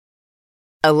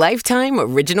a Lifetime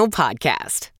Original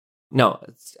Podcast. No,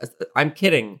 I'm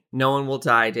kidding. No one will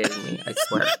die dating me, I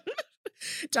swear.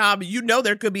 Tom, you know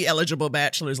there could be eligible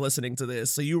bachelors listening to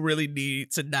this, so you really need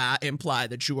to not imply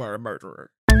that you are a murderer.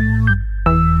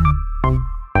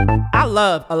 I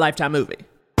love a Lifetime movie.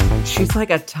 She's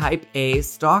like a type A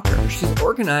stalker. She's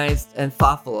organized and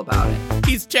thoughtful about it.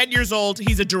 He's 10 years old,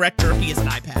 he's a director, he has an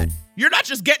iPad. You're not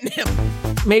just getting him.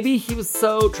 Maybe he was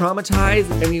so traumatized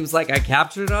and he was like, I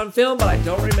captured it on film, but I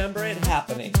don't remember it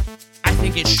happening. I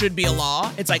think it should be a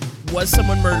law. It's like, was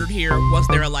someone murdered here? Was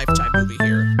there a Lifetime movie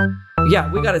here?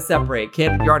 Yeah, we gotta separate,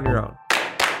 kid. You're on your own.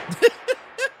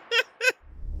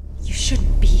 You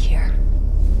shouldn't be here.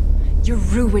 You're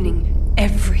ruining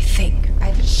everything.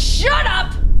 Shut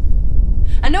up!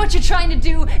 I know what you're trying to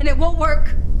do, and it won't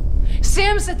work.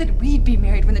 Sam said that we'd be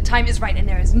married when the time is right, and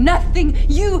there is nothing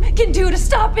you can do to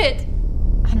stop it.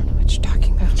 I don't know what you're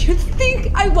talking about. You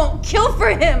think I won't kill for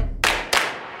him?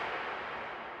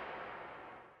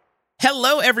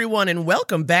 Hello, everyone, and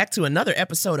welcome back to another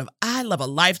episode of I Love a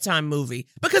Lifetime Movie,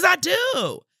 because I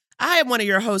do. I am one of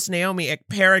your hosts, Naomi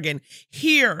Ekperigan,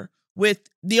 here with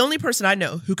the only person I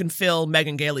know who can fill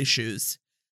Megan Gailey's shoes,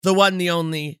 the one, the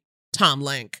only, Tom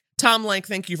Lenk. Tom Lenk,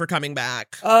 thank you for coming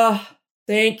back.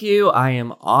 Thank you. I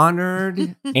am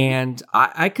honored, and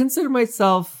I consider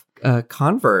myself a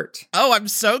convert. Oh, I'm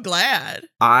so glad.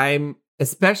 I'm,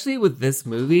 especially with this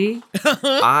movie,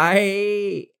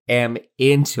 I am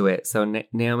into it. So,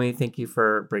 Naomi, thank you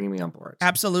for bringing me on board.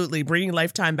 Absolutely. Bringing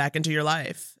Lifetime back into your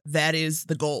life. That is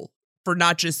the goal for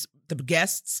not just the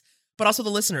guests, but also the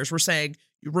listeners. We're saying,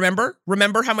 remember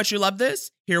how much you love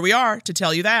this? Here we are to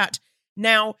tell you that.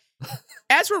 Now,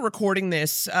 as we're recording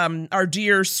this, our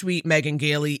dear, sweet Megan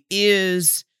Gailey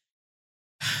is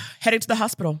heading to the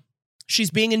hospital.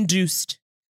 She's being induced.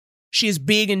 She is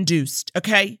being induced,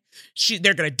 okay?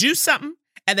 They're going to do something,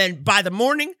 and then by the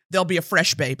morning, there'll be a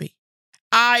fresh baby.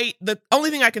 The only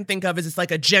thing I can think of is it's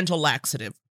like a gentle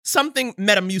laxative, something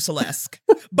Metamucil-esque,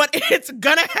 but it's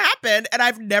going to happen, and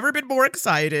I've never been more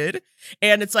excited.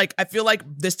 And it's like, I feel like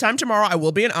this time tomorrow, I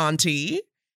will be an auntie.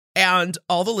 And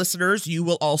all the listeners, you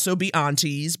will also be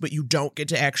aunties, but you don't get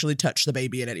to actually touch the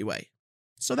baby in any way.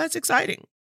 So that's exciting.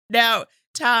 Now,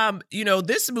 Tom,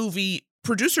 this movie,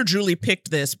 producer Julie picked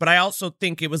this, but I also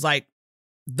think it was like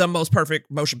the most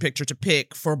perfect motion picture to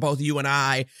pick for both you and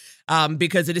I,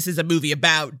 because this is a movie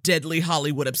about deadly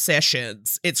Hollywood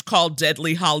obsessions. It's called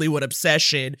Deadly Hollywood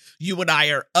Obsession. You and I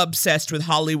are obsessed with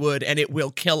Hollywood, and it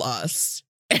will kill us.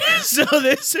 So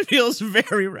this feels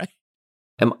very right.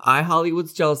 Am I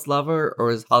Hollywood's jealous lover,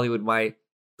 or is Hollywood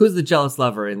who's the jealous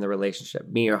lover in the relationship?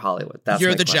 Me or Hollywood?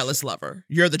 You're the jealous lover.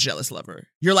 You're the jealous lover.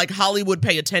 You're like, Hollywood,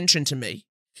 pay attention to me.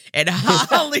 And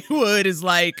Hollywood is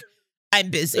like, I'm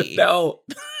busy. No,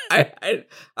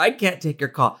 I can't take your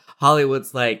call.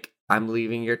 Hollywood's like, I'm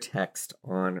leaving your text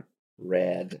on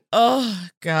red. Oh,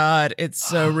 God.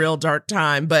 It's a real dark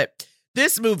time. But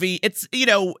this movie,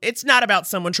 it's not about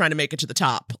someone trying to make it to the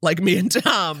top like me and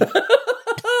Tom.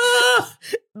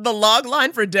 The log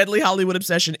line for Deadly Hollywood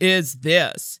Obsession is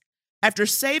this. After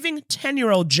saving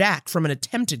 10-year-old Jack from an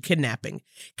attempted kidnapping,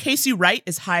 Casey Wright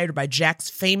is hired by Jack's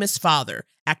famous father,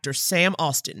 actor Sam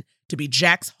Austin, to be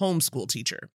Jack's homeschool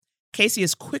teacher. Casey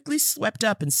is quickly swept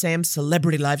up in Sam's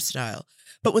celebrity lifestyle,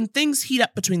 but when things heat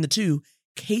up between the two,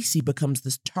 Casey becomes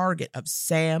the target of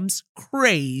Sam's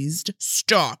crazed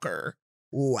stalker.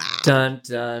 Wow. Dun,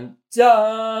 dun,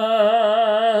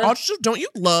 dun. Also, don't you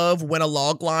love when a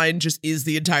log line just is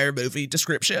the entire movie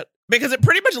description? Because it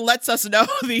pretty much lets us know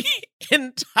the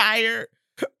entire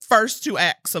first two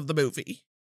acts of the movie.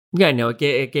 Yeah, no,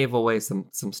 it gave away some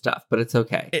stuff, but it's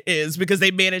okay. It is, because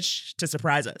they managed to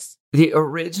surprise us. The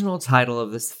original title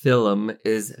of this film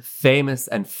is Famous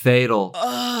and Fatal.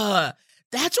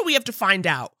 That's what we have to find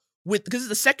out. Because it's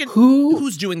the second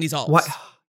who's doing these alts. What?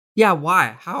 Yeah,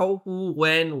 why? How, who,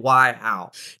 when, why,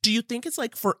 how? Do you think it's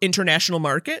like for international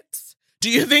markets? Do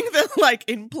you think that like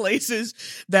in places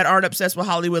that aren't obsessed with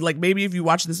Hollywood, like maybe if you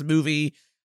watch this movie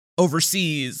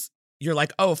overseas, you're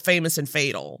like, oh, Famous and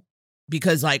Fatal,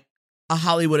 because like a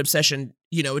Hollywood obsession,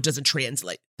 it doesn't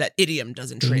translate. That idiom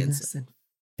doesn't Famous translate. And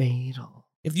Fatal.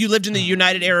 If you lived in the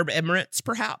United Arab Emirates,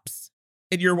 perhaps,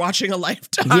 and you're watching a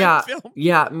Lifetime film.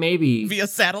 Yeah, maybe. Via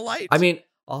satellite. I mean,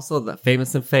 also the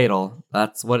Famous and Fatal.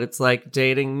 That's what it's like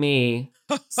dating me.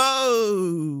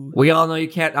 Oh. We all know you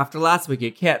can't, after last week,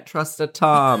 you can't trust a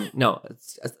Tom. No,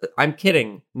 I'm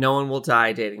kidding. No one will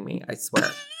die dating me, I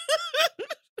swear.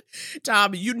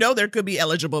 Tom, there could be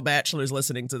eligible bachelors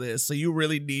listening to this, so you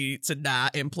really need to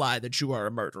not imply that you are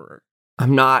a murderer.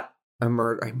 I'm not a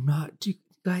murderer. You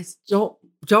guys, don't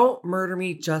don't murder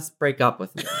me, just break up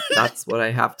with me. That's what I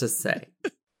have to say.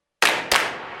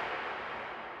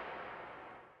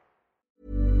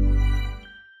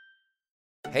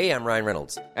 Hey, I'm Ryan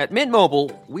Reynolds. At Mint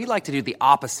Mobile, we like to do the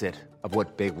opposite of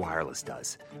what Big Wireless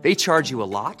does. They charge you a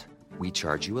lot, we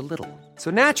charge you a little.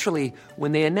 So naturally,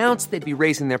 when they announced they'd be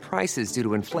raising their prices due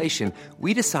to inflation,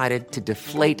 we decided to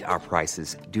deflate our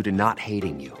prices due to not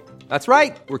hating you. That's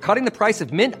right. We're cutting the price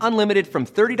of Mint Unlimited from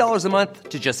 $30 a month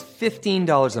to just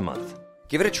 $15 a month.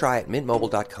 Give it a try at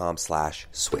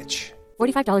mintmobile.com/switch.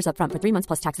 $45 up front for 3 months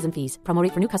plus taxes and fees. Promo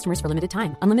rate for new customers for limited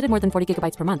time. Unlimited more than 40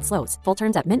 gigabytes per month. Slows full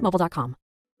terms at mintmobile.com.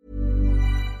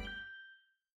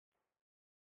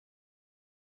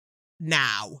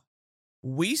 Now,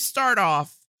 we start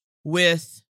off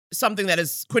with something that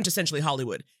is quintessentially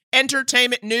Hollywood.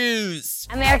 Entertainment news.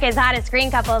 America's hottest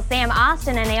screen couple, Sam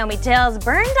Austin and Naomi Tills,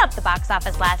 burned up the box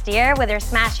office last year with their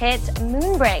smash hit,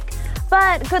 Moonbreak.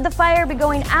 But could the fire be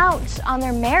going out on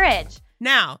their marriage?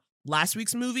 Now, last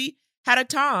week's movie had a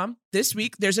Tom. This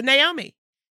week, there's a Naomi.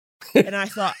 And I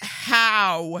thought,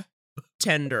 how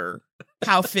tender,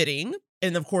 how fitting.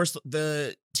 And of course,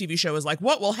 the TV show is like,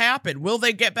 what will happen? Will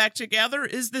they get back together?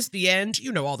 Is this the end?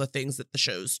 You know all the things that the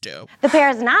shows do. The pair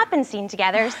has not been seen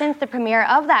together since the premiere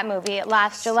of that movie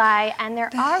last July, and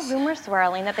there are rumors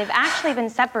swirling that they've actually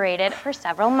been separated for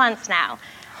several months now.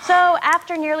 So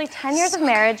after nearly 10 years of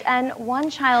marriage and one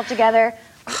child together,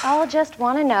 we all just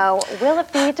want to know, will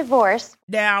it be divorce?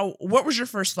 Now, what was your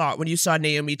first thought when you saw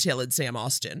Naomi Till and Sam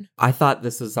Austin? I thought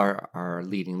this was our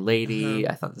leading lady.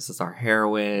 I thought this was our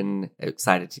heroine.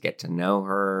 Excited to get to know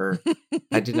her.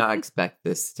 I did not expect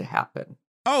this to happen.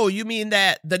 Oh, you mean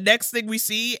that the next thing we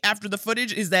see after the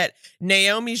footage is that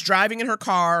Naomi's driving in her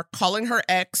car, calling her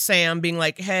ex, Sam, being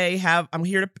like, hey,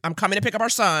 I'm coming to pick up our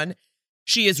son.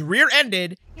 She is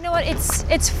rear-ended. You know what?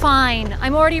 It's fine.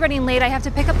 I'm already running late. I have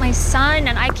to pick up my son,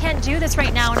 and I can't do this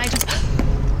right now. And I just...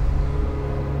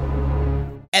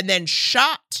 And then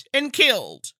shot and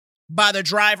killed by the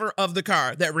driver of the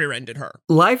car that rear-ended her.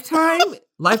 Lifetime,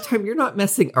 you're not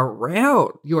messing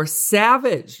around. You're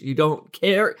savage. You don't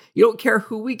care. You don't care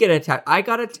who we get attached. I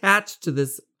got attached to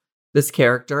this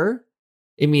character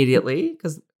immediately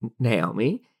because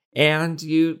Naomi, and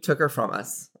you took her from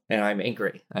us. And I'm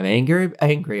angry. I'm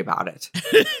angry about it.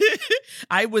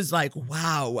 I was like,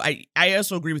 wow. I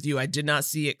also agree with you. I did not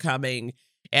see it coming.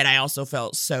 And I also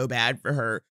felt so bad for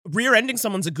her. Rear-ending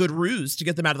someone's a good ruse to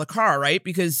get them out of the car, right?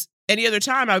 Because any other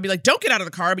time I would be like, don't get out of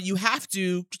the car, but you have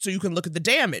to so you can look at the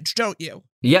damage, don't you?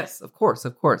 Yes, of course.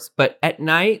 But at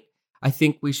night, I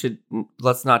think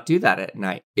let's not do that at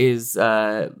night. Is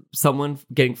someone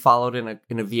getting followed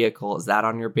in a vehicle, is that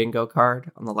on your bingo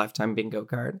card, on the Lifetime bingo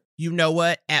card? You know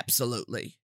what?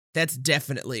 Absolutely. That's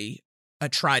definitely a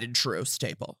tried and true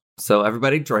staple. So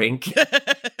everybody drink.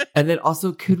 And then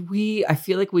also, I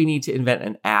feel like we need to invent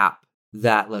an app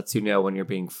that lets you know when you're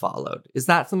being followed. Is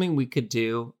that something we could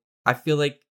do? I feel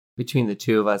like between the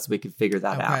two of us, we could figure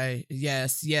that out. Okay.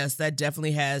 Yes, that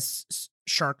definitely has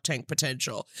Shark Tank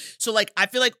potential. So I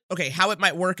feel like, okay, how it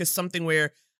might work is something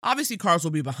where obviously cars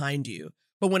will be behind you,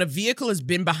 but when a vehicle has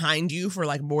been behind you for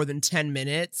more than 10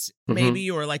 minutes,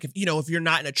 maybe, or if you're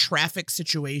not in a traffic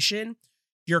situation,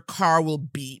 your car will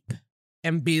beep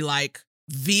and be like,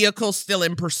 vehicle still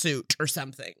in pursuit or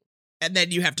something. And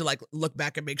then you have to look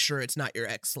back and make sure it's not your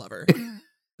ex-lover.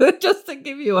 Just to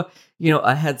give you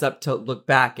a heads up to look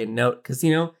back and note, because,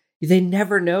 they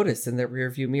never notice in the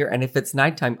rearview mirror. And if it's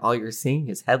nighttime, all you're seeing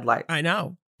is headlights. I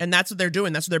know. And that's what they're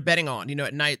doing. That's what they're betting on.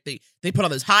 At night, they put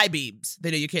on those high beams. They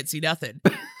know you can't see nothing.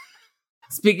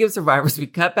 Speaking of survivors, we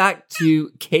cut back to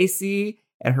Casey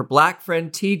and her black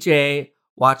friend TJ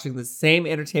watching the same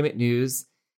entertainment news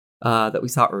that we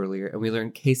saw earlier. And we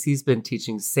learned Casey's been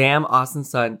teaching Sam,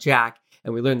 Austin's son, Jack.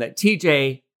 And we learned that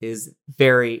TJ is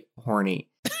very horny.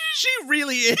 She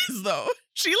really is, though.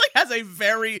 She has a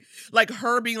very,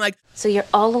 her being like... So you're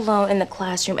all alone in the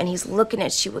classroom, and he's looking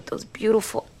at you with those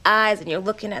beautiful eyes, and you're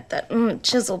looking at that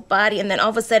chiseled body, and then all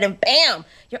of a sudden, bam!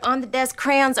 You're on the desk,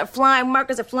 crayons are flying,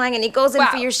 markers are flying, and he goes in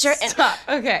for your shirt and... Stop.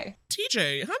 Okay.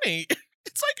 TJ, honey,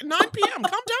 it's 9 p.m.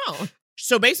 Calm down.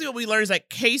 So basically what we learned is that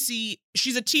Casey,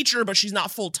 she's a teacher, but she's not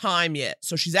full-time yet.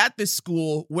 So she's at this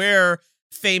school where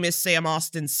famous Sam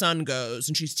Austin's son goes,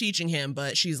 and she's teaching him,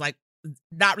 but she's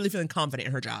not really feeling confident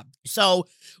in her job. So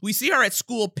we see her at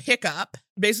school pickup.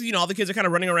 Basically, all the kids are kind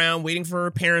of running around waiting for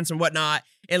her parents and whatnot.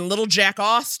 And little Jack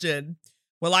Austin,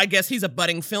 well, I guess he's a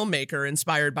budding filmmaker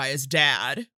inspired by his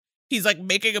dad. He's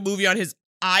making a movie on his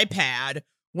iPad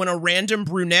when a random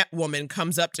brunette woman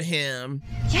comes up to him.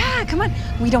 Yeah, come on.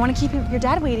 We don't want to keep your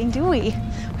dad waiting, do we?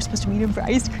 We're supposed to meet him for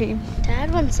ice cream.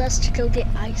 Dad wants us to go get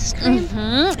ice cream?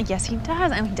 Mm-hmm. Yes, he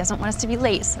does. And he doesn't want us to be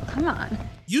late, so come on.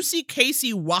 You see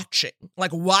Casey watching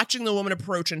the woman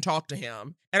approach and talk to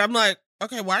him. And I'm like,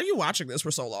 okay, why are you watching this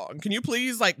for so long? Can you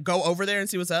please like go over there and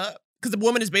see what's up? Because the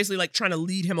woman is basically like trying to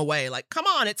lead him away. Like, come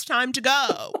on, it's time to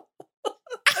go.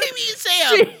 I mean,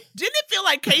 Sam, didn't it feel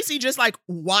like Casey just like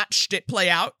watched it play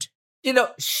out? You know,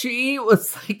 she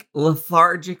was like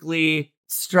lethargically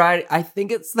striding. I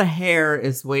think it's the hair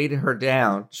is weighing her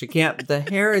down. The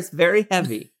hair is very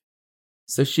heavy.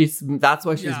 So that's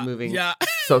why she's moving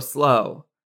so slow.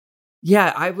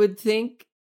 Yeah, I would think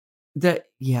that,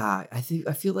 I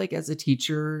feel like as a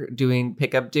teacher doing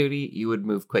pickup duty, you would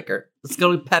move quicker. Let's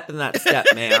go pep in that step,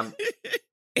 ma'am.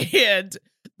 And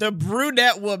the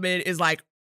brunette woman is like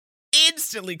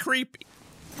instantly creepy.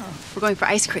 Oh, we're going for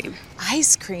ice cream.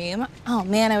 Ice cream? Oh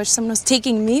man, I wish someone was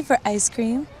taking me for ice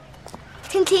cream.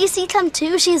 Can Casey come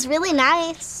too? She's really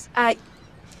nice. I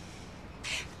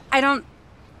don't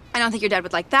think your dad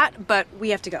would like that, but we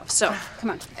have to go. So, come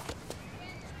on.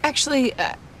 Actually,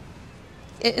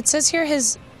 it says here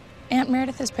his Aunt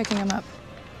Meredith is picking him up.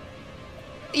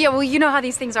 Yeah, well, you know how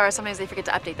these things are. Sometimes they forget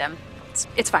to update them.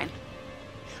 It's fine.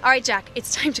 All right, Jack,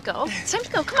 it's time to go. It's time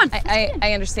to go. Come on.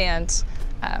 I understand.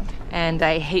 And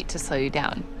I hate to slow you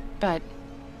down, but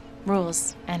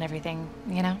rules and everything,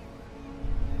 you know?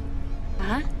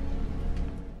 Uh-huh.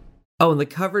 Oh, and the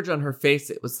coverage on her face,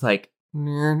 it was like, it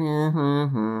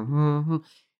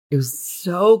was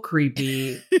so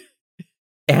creepy.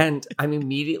 And I'm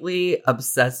immediately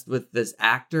obsessed with this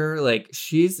actor. Like,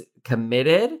 she's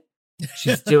committed,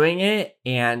 she's doing it,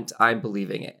 and I'm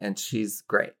believing it. And she's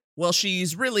great. Well,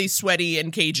 she's really sweaty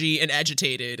and cagey and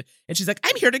agitated. And she's like,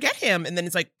 I'm here to get him. And then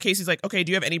it's like, Casey's like, okay,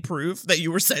 do you have any proof that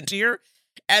you were sent here?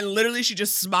 And literally she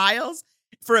just smiles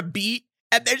for a beat.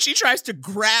 And then she tries to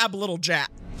grab little Jack.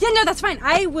 Yeah, no, that's fine.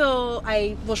 I will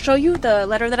show you the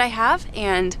letter that I have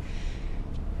and...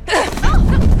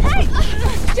 Oh, hey!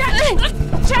 Jack!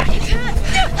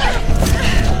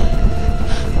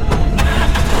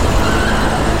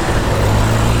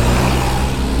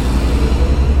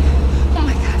 Oh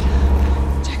my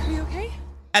God. Jack, are you okay?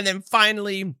 And then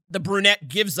finally, the brunette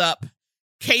gives up.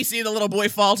 Casey and the little boy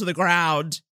fall to the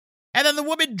ground. And then the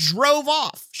woman drove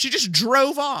off. She just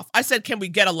drove off. I said, can we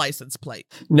get a license plate?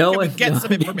 Can we get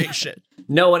some information?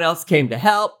 No one else came to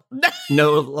help.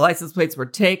 No license plates were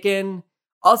taken.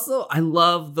 Also, I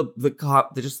love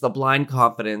the blind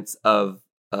confidence of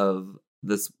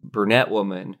this brunette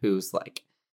woman who's like,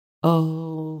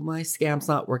 oh, my scam's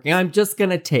not working. I'm just going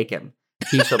to take him.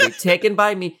 He shall be taken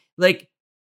by me. Like,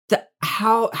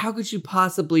 how could you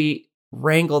possibly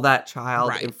wrangle that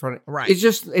child in front of...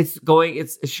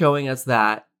 It's showing us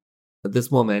that this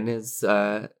woman is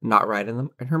not right in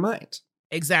her mind.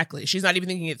 Exactly. She's not even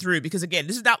thinking it through because, again,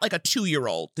 this is not like a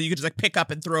 2-year-old that you could just like pick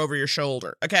up and throw over your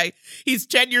shoulder, okay? He's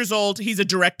 10 years old. He's a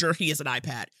director. He has an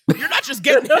iPad. You're not just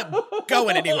getting him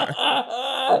going anywhere.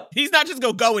 He's not just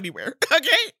going to go anywhere,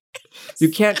 okay?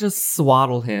 You can't just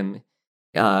swaddle him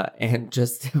and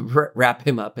just wrap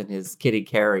him up in his kitty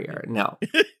carrier. No,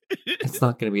 it's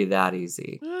not going to be that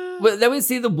easy. But then we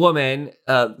see the woman,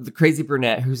 the crazy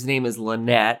brunette, whose name is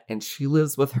Lynette, and she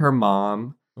lives with her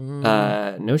mom.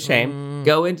 No shame.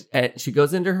 She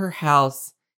goes into her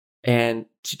house and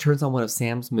she turns on one of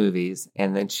Sam's movies,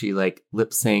 and then she like lip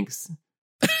syncs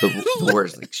the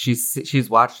words. Like she's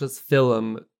watched this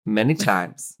film many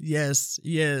times. Yes.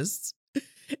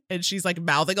 And she's like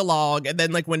mouthing along, and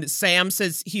then like when Sam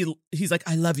says he's like,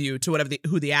 I love you to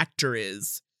who the actor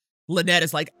is, Lynette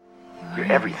is like, you're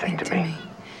everything to me.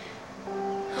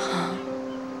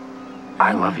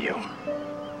 I love you.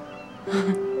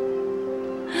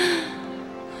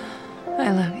 I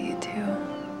love you too.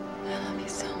 I love you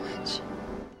so much.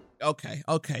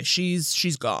 Okay.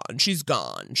 She's gone.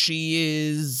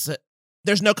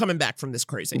 There's no coming back from this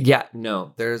crazy. Yeah,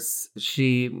 no.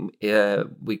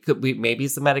 Maybe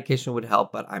some medication would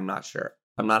help, but I'm not sure.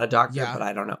 I'm not a doctor, but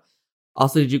I don't know.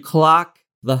 Also, did you clock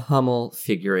the Hummel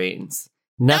figurines?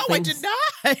 No, I did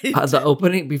not. The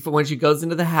opening when she goes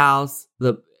into the house,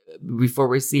 before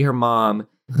we see her mom,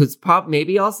 who's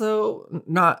maybe also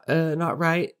not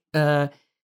right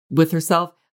with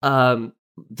herself.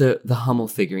 The Hummel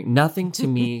figurine. Nothing to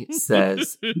me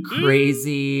says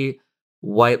crazy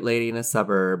white lady in a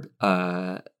suburb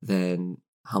than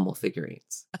Hummel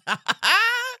figurines.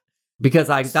 Because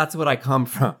that's what I come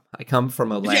from. I come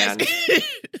from a land. Yes.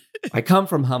 I come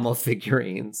from Hummel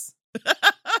figurines.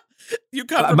 You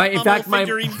come from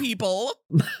figuring people.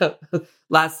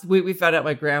 Last week we found out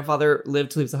my grandfather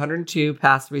lived till he was 102,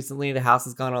 passed recently. The house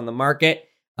has gone on the market.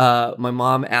 My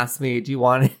mom asked me, do you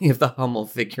want any of the Hummel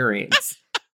figurines?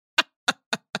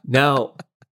 No,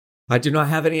 I do not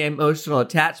have any emotional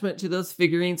attachment to those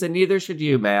figurines, and neither should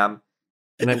you, ma'am.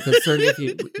 And I'm concerned if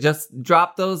you just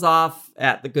drop those off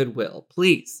at the Goodwill.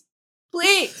 Please.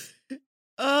 Please.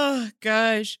 Oh,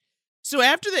 gosh. So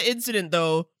after the incident,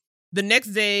 though, the next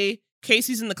day,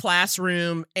 Casey's in the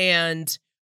classroom, and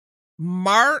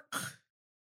Mark,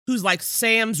 who's like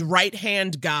Sam's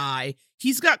right-hand guy,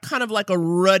 he's got kind of like a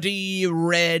ruddy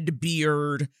red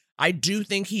beard. I do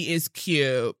think he is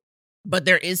cute, but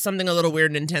there is something a little weird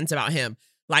and intense about him.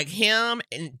 Like him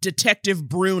and Detective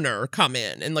Bruner come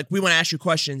in and like, we want to ask you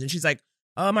questions. And she's like,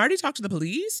 I already talked to the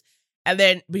police. And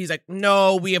then but he's like,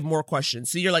 no, we have more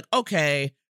questions. So you're like,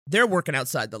 okay, they're working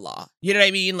outside the law. You know what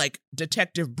I mean? Like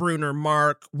Detective Bruner,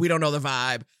 Mark, we don't know the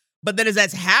vibe. But then as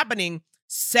that's happening,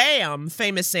 Sam,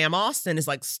 famous Sam Austin, is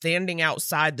like standing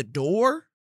outside the door.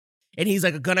 And he's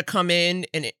like gonna come in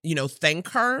and, you know,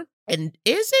 thank her. And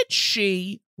isn't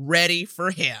she ready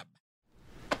for him?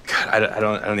 God, I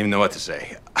don't even know what to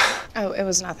say. Oh, it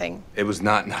was nothing. It was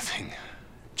not nothing.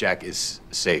 Jack is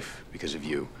safe because of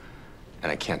you,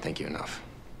 and I can't thank you enough.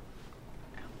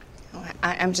 Oh,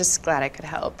 I'm just glad I could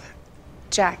help.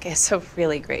 Jack is a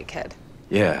really great kid.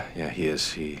 Yeah, he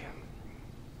is. He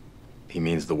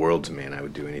means the world to me, and I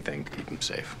would do anything to keep him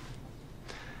safe.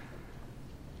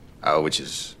 Which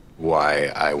is why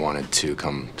I wanted to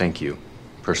come thank you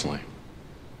personally.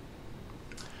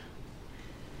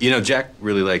 You know, Jack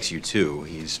really likes you, too.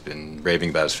 He's been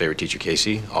raving about his favorite teacher,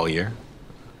 Casey, all year.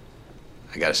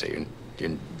 I gotta say,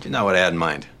 you're not what I had in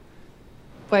mind.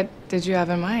 What did you have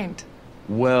in mind?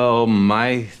 Well,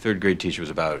 my third grade teacher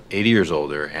was about 80 years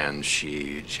older, and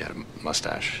she had a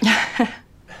mustache.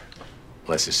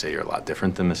 Let's just say you're a lot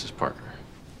different than Mrs. Parker.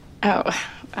 Oh,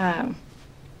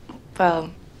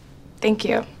 well, thank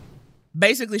you.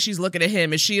 Basically, she's looking at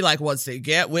him and she like wants to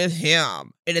get with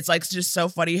him. And it's like just so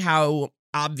funny how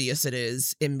obvious it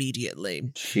is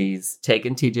immediately. She's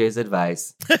taken TJ's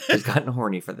advice. She's gotten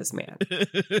horny for this man.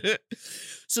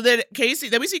 So then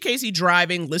we see Casey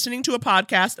driving, listening to a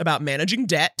podcast about managing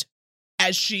debt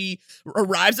as she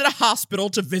arrives at a hospital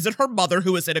to visit her mother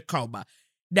who is in a coma.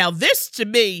 Now, this to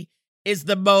me is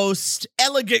the most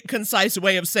elegant, concise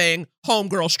way of saying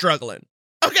homegirl struggling.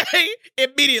 Okay?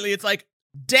 Immediately, it's like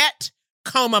debt,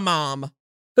 coma mom.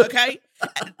 Okay?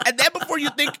 And then before you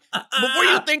think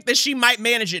that she might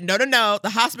manage it, no. The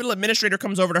hospital administrator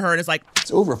comes over to her and is like,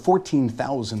 it's over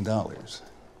 $14,000,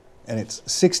 and it's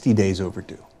 60 days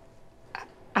overdue.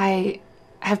 I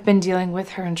have been dealing with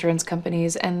her insurance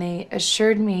companies, and they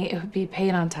assured me it would be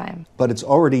paid on time. But it's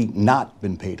already not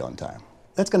been paid on time.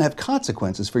 That's going to have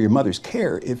consequences for your mother's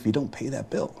care if you don't pay that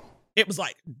bill. It was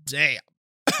like, damn.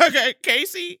 Okay,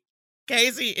 Casey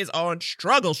is on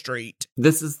Struggle Street.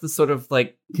 This is the sort of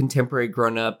like contemporary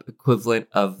grown-up equivalent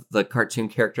of the cartoon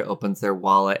character opens their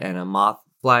wallet and a moth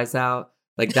flies out.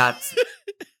 Like that's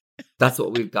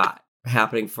what we've got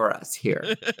happening for us here.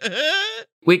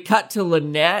 We cut to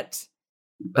Lynette,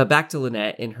 back to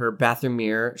Lynette in her bathroom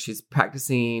mirror. She's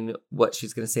practicing what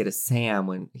she's going to say to Sam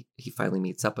when he finally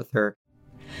meets up with her.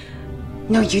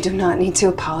 No, you do not need to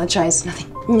apologize.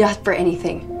 Not for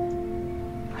anything.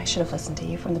 I should have listened to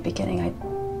you from the beginning.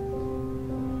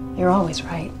 You're always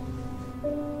right.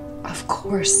 Of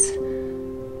course.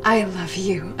 I love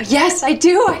you. Yes, I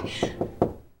do.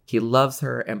 He loves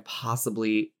her and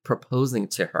possibly proposing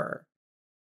to her.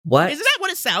 What? Isn't that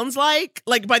what it sounds like?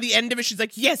 Like by the end of it, she's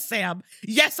like, yes, Sam.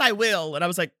 Yes, I will. And I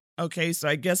was like, okay, so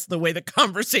I guess the way the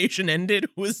conversation ended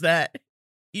was that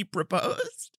he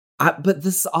proposed. But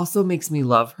this also makes me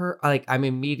love her. Like, I'm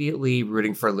immediately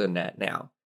rooting for Lynette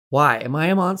now. Why? Am I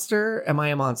a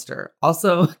monster?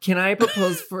 Also, can I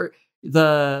propose for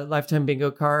the Lifetime Bingo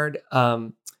card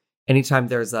anytime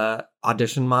there's a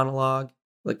audition monologue?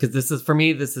 Like, because this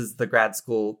is the grad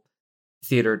school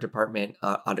theater department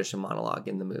audition monologue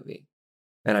in the movie.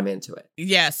 And I'm into it.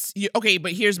 Yes. Okay,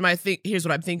 but here's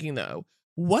what I'm thinking, though.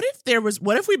 What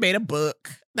if we made a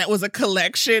book that was a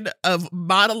collection of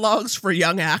monologues for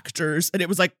young actors, and it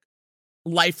was like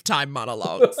Lifetime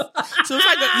monologues? So it's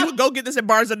like you would go get this at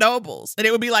Barnes and Nobles, and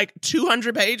it would be like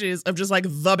 200 pages of just like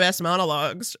the best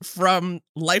monologues from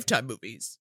Lifetime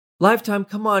movies. Lifetime,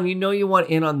 come on, you want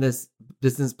in on this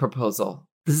business proposal.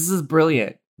 This is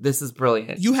brilliant.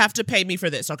 You have to pay me for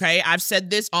this, okay? I've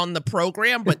said this on the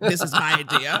program, but this is my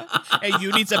idea, and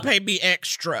you need to pay me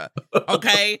extra,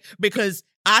 okay? Because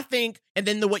I think, and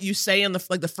then what you say in the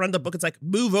front of the book, it's like,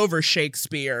 move over,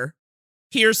 Shakespeare.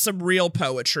 here's some real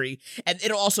poetry. And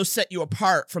it'll also set you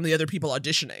apart from the other people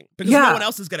auditioning because no one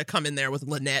else is going to come in there with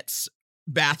Lynette's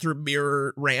bathroom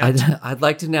mirror rant. I'd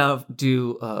like to now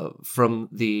do from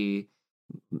the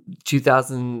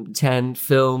 2010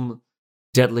 film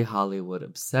Deadly Hollywood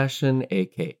Obsession,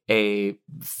 aka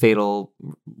Fatal,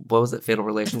 what was it? Fatal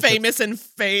Relationship? Famous and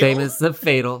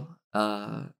Fatal.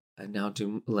 I now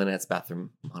do Lynette's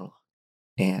bathroom monologue.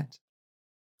 And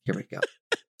here we go.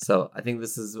 So I think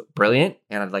this is brilliant,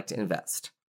 and I'd like to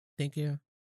invest. Thank you.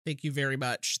 Thank you very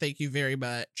much. Thank you very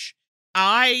much.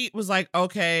 I was like,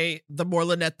 okay, the more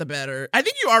Lynette, the better. I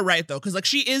think you are right, though, because like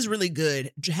she is really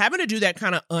good. Having to do that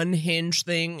kind of unhinged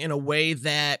thing in a way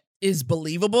that is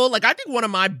believable. Like, I think one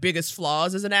of my biggest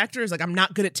flaws as an actor is like I'm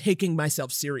not good at taking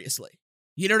myself seriously.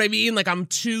 You know what I mean? Like, I'm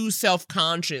too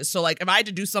self-conscious. So, like, if I had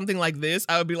to do something like this,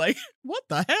 I would be like, what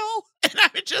the hell? And I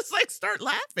would just, like, start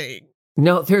laughing.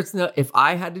 No, there's no, if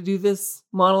I had to do this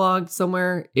monologue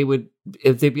somewhere,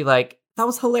 if they'd be like, that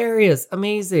was hilarious,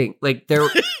 amazing. Like,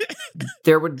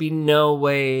 there would be no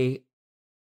way,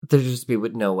 there'd just be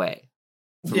no way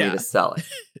for me to sell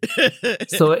it.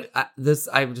 So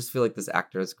I just feel like this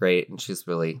actor is great, and she's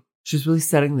really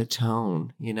setting the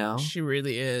tone, you know? She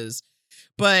really is.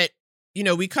 But, you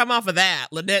know, we come off of that,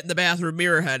 Lynette in the bathroom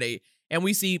mirror, honey, and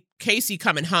we see Casey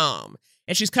coming home.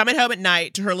 And she's coming home at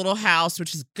night to her little house,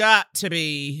 which has got to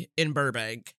be in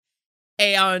Burbank.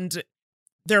 And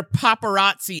there are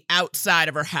paparazzi outside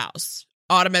of her house,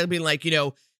 automatically being like, you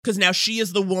know, because now she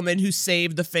is the woman who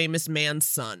saved the famous man's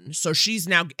son. So she's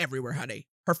now everywhere, honey.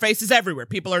 Her face is everywhere.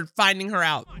 People are finding her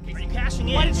out. Are you cashing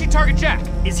in? Why did she target Jack?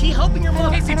 Is he helping your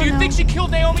mom? Casey, do you think she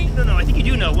killed Naomi? No, I think you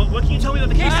do know. What can you tell me about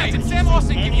the case? Hey, did Sam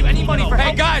Austin give you any money for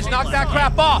help? Hey, guys, knock that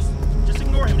crap off. Just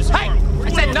ignore him. Hey, I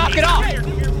said knock it off.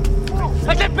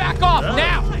 I said back off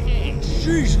now.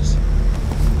 Jesus.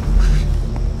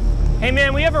 Hey,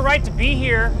 man, we have a right to be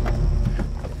here.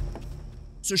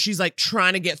 So she's like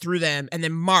trying to get through them. And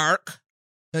then Mark,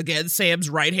 again, Sam's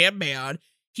right-hand man,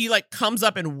 he like comes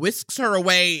up and whisks her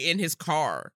away in his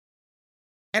car.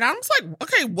 And I'm just like,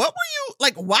 okay, what were you,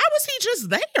 like, why was he just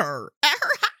there at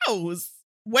her house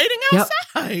waiting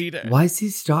outside? Yeah. Why is he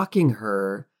stalking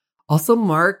her? Also,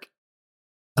 Mark,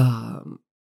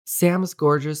 Sam is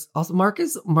gorgeous. Also, Mark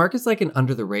is like an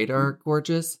under the radar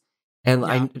gorgeous. And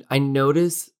I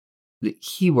notice that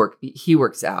he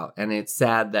works out, and it's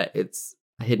sad that it's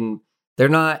hidden. They're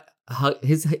not,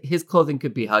 his clothing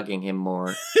could be hugging him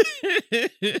more.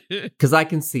 Because I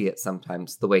can see it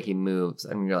sometimes, the way he moves.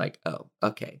 And you're like, oh,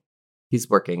 okay. He's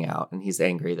working out, and he's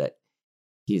angry that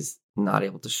he's not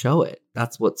able to show it.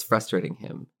 That's what's frustrating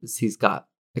him, is he's got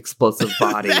explosive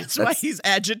body. That's why he's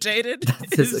agitated.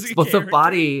 His explosive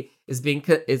body is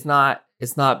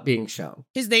not being shown.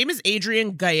 His name is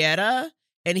Adrian Gaeta,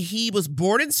 and he was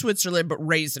born in Switzerland but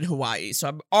raised in Hawaii. So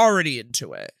I'm already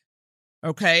into it.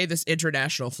 Okay, this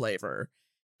international flavor.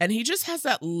 And he just has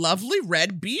that lovely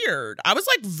red beard. I was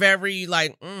like very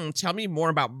like, tell me more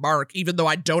about Mark, even though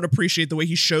I don't appreciate the way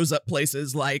he shows up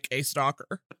places like a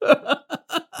stalker. You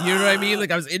know what I mean?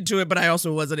 Like I was into it, but I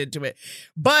also wasn't into it.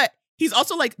 But he's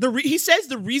also like, he says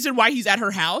the reason why he's at her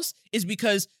house is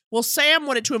because, well, Sam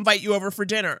wanted to invite you over for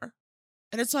dinner.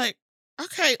 And it's like,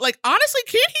 okay, like honestly,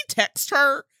 can't he text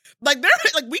her? Like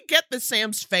we get that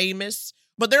Sam's famous,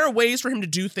 but there are ways for him to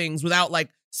do things without like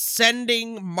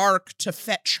sending Mark to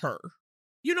fetch her.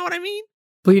 You know what I mean?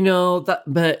 But you know,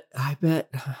 but I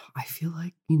feel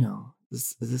like, you know,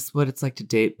 is this what it's like to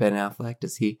date Ben Affleck?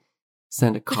 Does he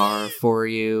send a car for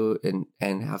you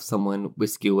and have someone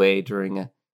whisk you away during a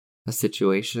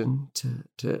situation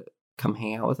to come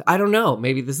hang out with? I don't know.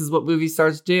 Maybe this is what movie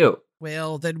stars do.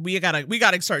 Well, then we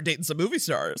gotta start dating some movie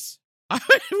stars.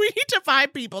 We need to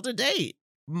find people to date.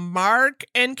 Mark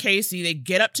and Casey, they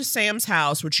get up to Sam's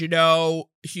house, which, you know,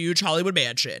 huge Hollywood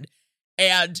mansion.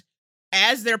 And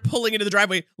as they're pulling into the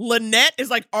driveway, Lynette is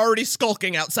like already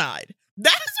skulking outside.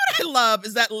 That's what I love,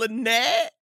 is that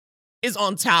Lynette is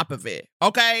on top of it.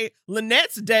 Okay.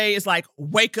 Lynette's day is like,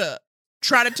 wake up,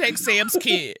 try to take Sam's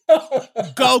kid,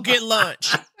 go get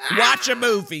lunch, watch a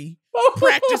movie,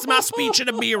 practice my speech in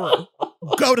a mirror,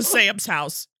 go to Sam's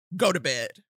house, go to bed.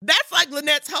 That's like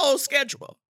Lynette's whole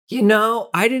schedule. You know,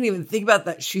 I didn't even think about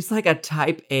that. She's like a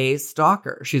type A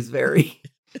stalker. She's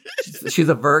she's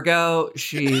a Virgo.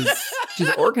 She's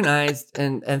organized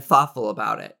and thoughtful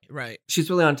about it. Right. She's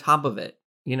really on top of it,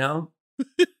 you know?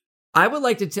 I would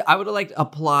like to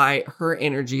apply her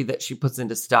energy that she puts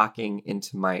into stalking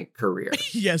into my career.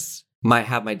 Yes.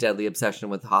 Have my deadly obsession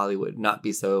with Hollywood not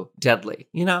be so deadly,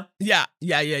 you know? Yeah.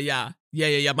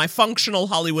 My functional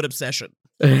Hollywood obsession.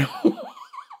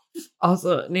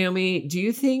 Also, Naomi, do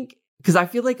you think because I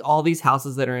feel like all these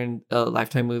houses that are in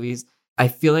Lifetime movies, I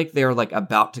feel like they're like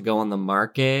about to go on the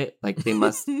market. Like they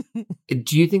must.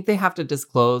 Do you think they have to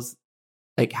disclose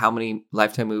like how many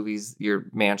Lifetime movies your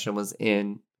mansion was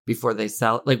in before they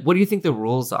sell it? Like, what do you think the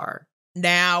rules are?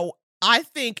 Now, I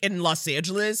think in Los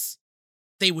Angeles,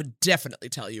 they would definitely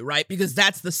tell you, right? Because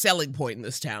that's the selling point in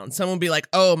this town. Someone would be like,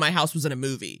 oh, my house was in a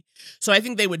movie. So I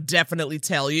think they would definitely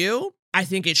tell you. I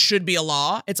think it should be a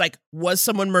law. It's like, was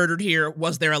someone murdered here?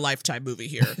 Was there a Lifetime movie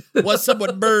here? Was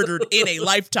someone murdered in a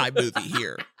Lifetime movie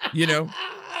here? You know?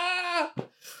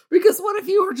 Because what if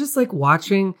you were just like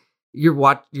watching, you're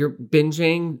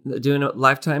binging, doing a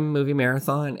Lifetime movie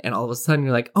marathon, and all of a sudden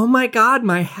you're like, oh my God,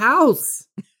 my house.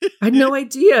 I had no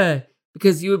idea.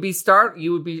 Because you would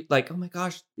be like, oh my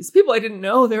gosh, these people I didn't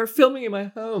know, they were filming in my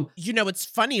home. You know, it's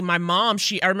funny. My mom,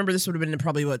 I remember this would have been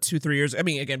probably 2-3 years. I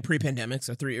mean, again, pre-pandemic,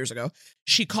 so 3 years ago.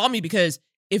 She called me because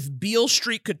If Beale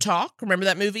Street Could Talk, remember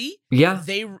that movie? Yeah.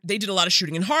 They did a lot of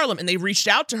shooting in Harlem, and they reached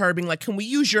out to her being like, can we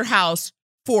use your house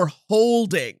for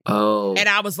holding? Oh. And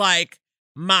I was like,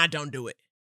 Ma, don't do it.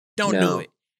 Don't do it.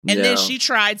 And then she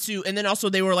tried to, and then also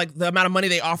they were like, the amount of money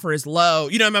they offer is low.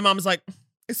 You know, my mom was like,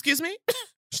 excuse me?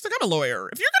 She's like, I'm a lawyer.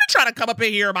 If you're going to try to come up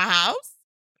in here in my house,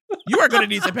 you are going to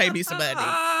need to pay me some money.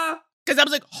 Because I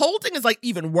was like, holding is like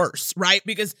even worse, right?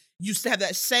 Because you used to have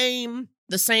the same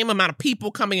amount of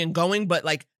people coming and going, but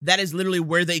like that is literally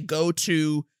where they go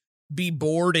to be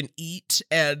bored and eat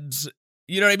and,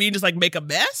 you know what I mean? Just like make a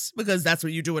mess because that's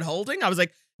what you do at holding. I was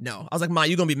like, no. I was like, Ma,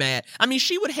 you're going to be mad. I mean,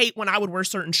 she would hate when I would wear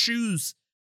certain shoes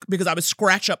because I would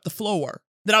scratch up the floor.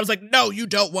 Then I was like, no, you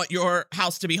don't want your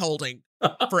house to be holding.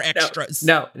 For extras.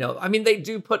 No. I mean, they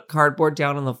do put cardboard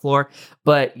down on the floor,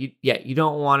 but you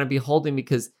don't want to be holding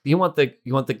because you want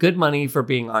the good money for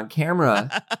being on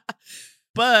camera.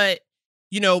 But,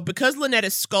 you know, because Lynette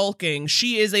is skulking,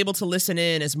 she is able to listen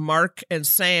in as Mark and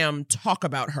Sam talk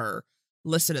about her.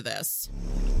 Listen to this.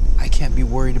 I can't be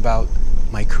worried about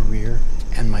my career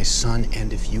and my son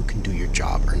and if you can do your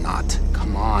job or not.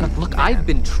 Come on. Look, I've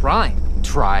been trying.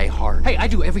 Try hard. Hey, I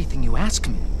do everything you ask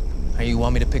me. Hey, you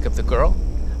want me to pick up the girl?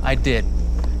 I did.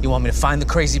 You want me to find the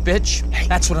crazy bitch? Hey,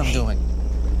 that's what I'm doing.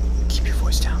 Keep your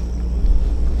voice down.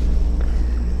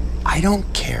 I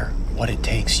don't care what it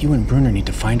takes. You and Brunner need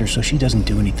to find her so she doesn't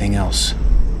do anything else.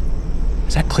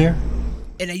 Is that clear?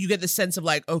 And then you get the sense of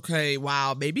like, okay,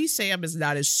 wow, maybe Sam is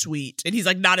not as sweet. And he's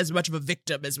like not as much of a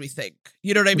victim as we think.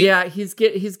 You know what I mean? Yeah, he's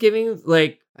giving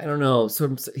like, I don't know,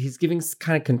 he's giving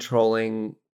kind of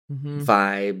controlling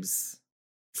vibes.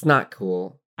 It's not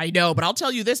cool. I know, but I'll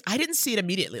tell you this. I didn't see it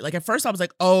immediately. Like at first I was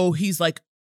like, oh, he's like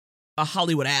a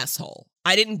Hollywood asshole.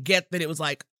 I didn't get that it was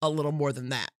like a little more than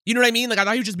that. You know what I mean? Like I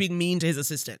thought he was just being mean to his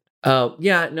assistant. Oh,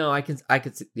 yeah, no, I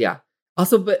could see, yeah.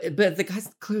 Also, but the guy's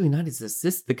clearly not his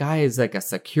assistant. The guy is like a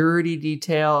security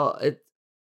detail.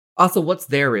 Also, what's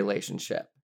their relationship?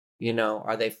 You know,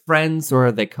 are they friends or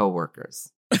are they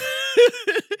coworkers?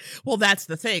 Well, that's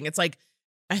the thing. It's like,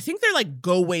 I think they're like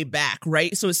go way back,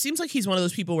 right? So it seems like he's one of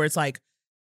those people where it's like,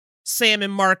 Sam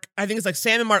and Mark, I think it's like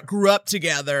Sam and Mark grew up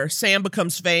together. Sam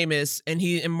becomes famous and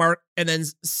then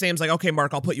Sam's like, okay,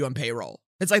 Mark, I'll put you on payroll.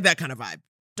 It's like that kind of vibe.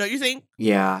 Don't you think?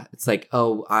 Yeah. It's like,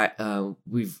 oh,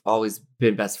 we've always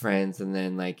been best friends. And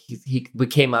then like we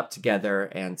came up together.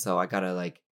 And so I gotta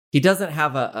like, he doesn't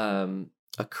have a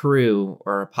crew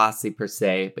or a posse per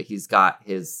se, but he's got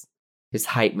his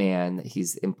hype man that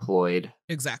he's employed.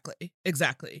 Exactly.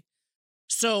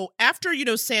 So after, you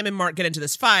know, Sam and Mark get into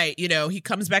this fight, you know, he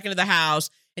comes back into the house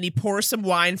and he pours some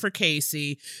wine for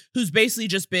Casey, who's basically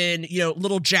just been, you know,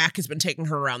 little Jack has been taking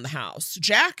her around the house.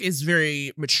 Jack is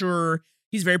very mature.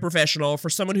 He's very professional. For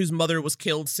someone whose mother was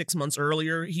killed 6 months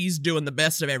earlier, he's doing the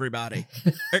best of everybody.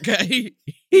 Okay?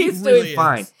 He's really doing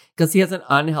fine because he has an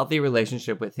unhealthy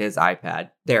relationship with his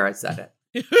iPad. There, I said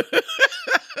it.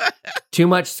 Too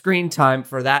much screen time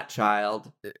for that child.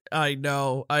 I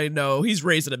know. He's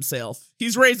raising himself.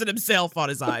 He's raising himself on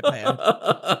his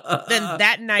iPad. Then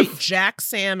that night, Jack,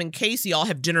 Sam, and Casey all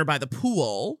have dinner by the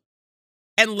pool.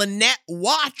 And Lynette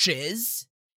watches.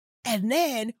 And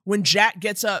then when Jack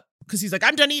gets up, because he's like,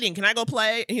 I'm done eating. Can I go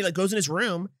play? And he like goes in his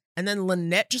room. And then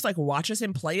Lynette just like watches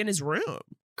him play in his room.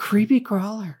 Creepy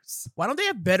crawlers. Why don't they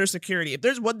have better security? If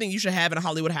there's one thing you should have in a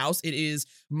Hollywood house, it is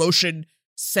motion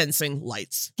sensing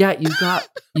lights. Yeah,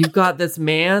 you've got this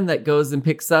man that goes and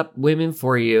picks up women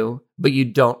for you, but you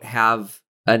don't have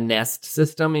a Nest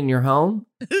system in your home.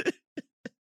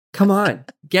 Come on,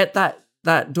 get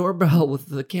that doorbell with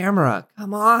the camera.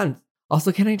 Come on.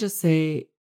 Also, can I just say,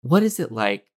 what is it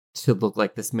like to look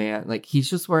like this man? Like he's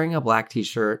just wearing a black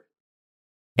t-shirt,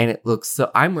 and it looks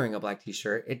so. I'm wearing a black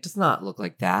t-shirt. It does not look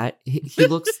like that. He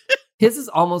looks. His is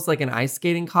almost like an ice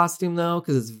skating costume, though,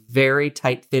 because it's very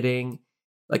tight fitting.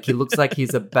 Like he looks like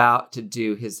he's about to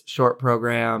do his short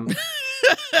program.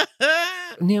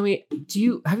 Naomi,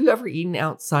 have you ever eaten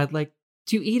outside? Like,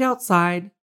 do you eat outside?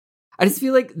 I just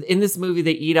feel like in this movie,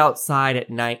 they eat outside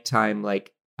at nighttime.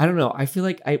 Like, I don't know. I feel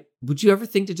like would you ever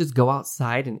think to just go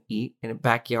outside and eat in a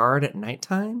backyard at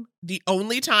nighttime? The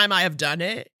only time I have done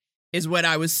it is when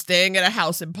I was staying at a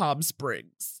house in Palm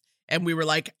Springs. And we were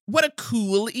like, what a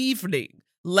cool evening.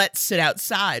 Let's sit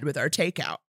outside with our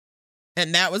takeout.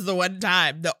 And that was the one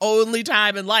time, the only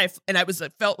time in life. And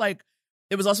it felt like,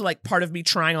 it was also like part of me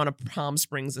trying on a Palm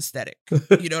Springs aesthetic.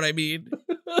 You know what I mean?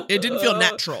 It didn't feel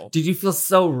natural. Did you feel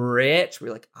so rich?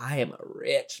 We're like, I am a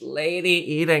rich lady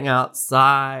eating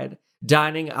outside,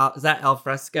 dining out. Is that al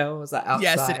fresco? Is that outside?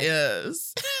 Yes, it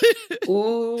is.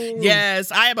 Ooh.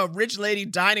 Yes, I am a rich lady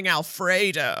dining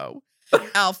Alfredo.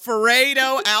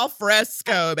 Alfredo al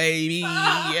fresco, baby.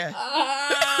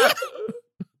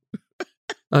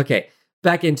 Okay,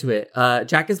 back into it.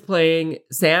 Jack is playing.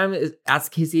 Sam asks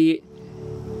Casey,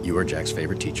 you are Jack's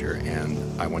favorite teacher,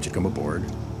 and I want you to come aboard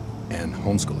and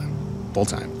homeschool him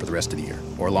full-time for the rest of the year,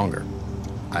 or longer.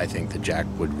 I think that Jack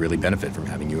would really benefit from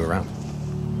having you around.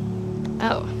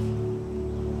 Oh.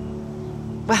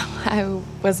 Well, I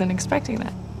wasn't expecting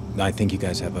that. I think you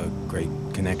guys have a great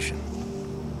connection.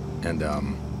 And,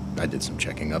 I did some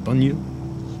checking up on you,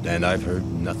 and I've heard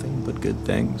nothing but good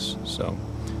things, so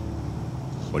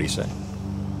what do you say?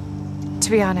 To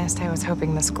be honest, I was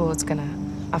hoping the school was gonna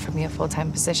offer me a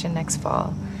full-time position next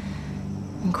fall.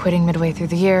 And quitting midway through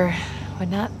the year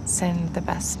would not send the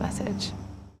best message.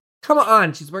 Come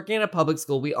on, she's working in a public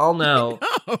school. We all know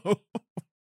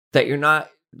that you're not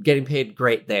getting paid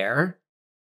great there.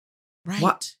 Right.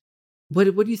 What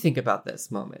do you think about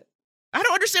this moment? I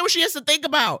don't understand what she has to think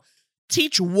about.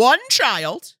 Teach one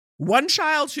child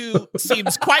who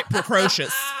seems quite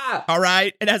precocious, all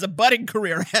right, and has a budding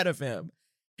career ahead of him,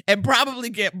 and probably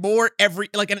get more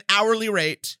an hourly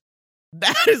rate.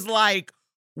 That is like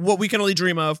what we can only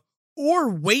dream of. Or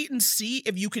wait and see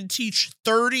if you can teach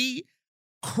 30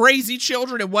 crazy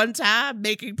children at one time,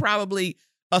 making probably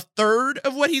a third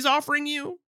of what he's offering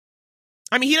you.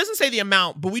 I mean, he doesn't say the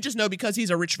amount, but we just know because he's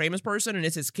a rich, famous person and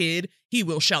it's his kid, he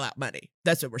will shell out money.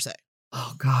 That's what we're saying.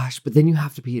 Oh, gosh. But then you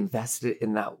have to be invested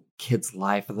in that kid's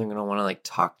life, and they're going to want to,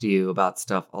 talk to you about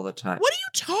stuff all the time. What are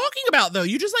you talking about, though?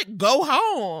 You just, go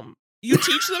home. You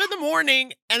teach them in the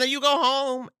morning, and then you go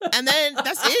home, and then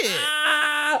that's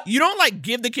it. You don't,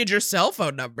 give the kid your cell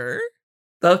phone number.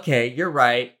 Okay, you're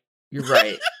right. You're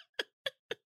right.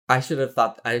 I should have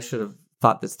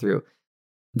thought this through.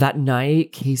 That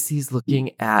night, Casey's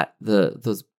looking at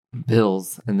those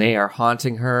bills, and they are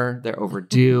haunting her. They're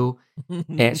overdue.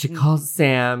 And she calls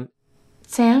Sam.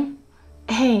 Sam?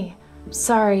 Hey,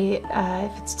 sorry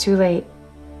if it's too late.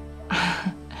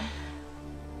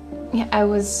 Yeah, I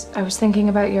was thinking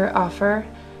about your offer,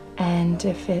 and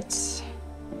if it's,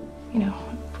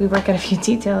 if we work out a few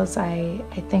details, I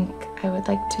think I would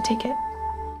like to take it.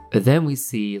 But then we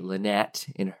see Lynette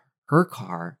in her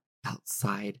car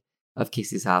outside of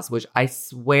Casey's house, which I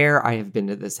swear I have been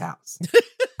to this house.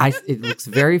 It looks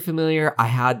very familiar. I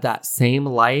had that same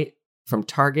light from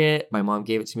Target. My mom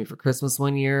gave it to me for Christmas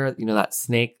one year. That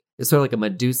snake. It's sort of like a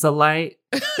Medusa light.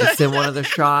 It's in one of the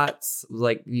shots.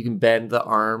 Like you can bend the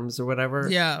arms or whatever.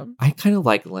 Yeah. I kind of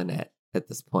like Lynette at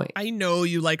this point. I know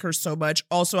you like her so much.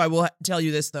 Also, I will tell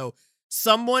you this, though.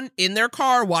 Someone in their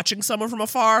car watching someone from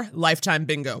afar, lifetime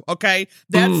bingo, okay?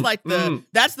 That's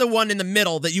that's the one in the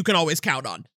middle that you can always count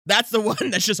on. That's the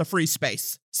one that's just a free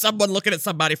space. Someone looking at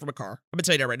somebody from a car. I'm going to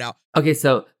tell you that right now. Okay,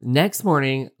 so next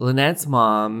morning, Lynette's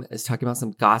mom is talking about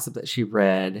some gossip that she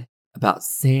read about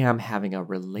Sam having a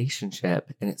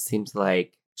relationship, and it seems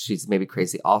like she's maybe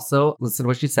crazy. Also, listen to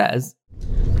what she says.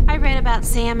 I read about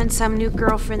Sam and some new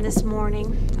girlfriend this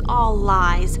morning. All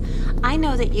lies. I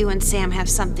know that you and Sam have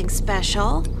something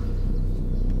special.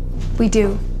 We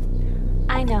do.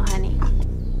 I know, honey.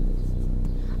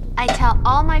 I tell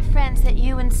all my friends that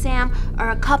you and Sam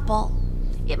are a couple.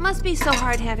 It must be so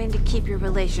hard having to keep your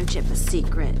relationship a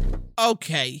secret.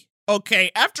 Okay.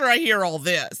 After I hear all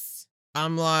this,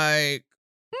 I'm like,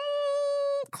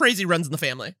 crazy runs in the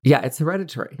family. Yeah, it's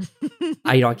hereditary.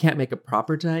 I can't make a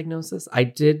proper diagnosis. We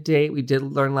did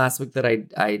learn last week that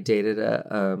I dated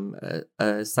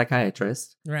a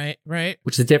psychiatrist. Right.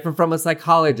 Which is different from a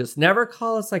psychologist. Never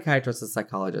call a psychiatrist a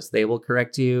psychologist. They will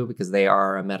correct you because they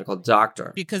are a medical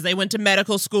doctor. Because they went to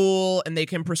medical school and they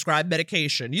can prescribe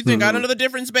medication. You think I don't know the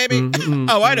difference, baby?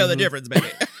 Oh, I know the difference, baby.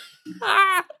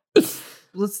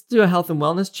 let's do a health and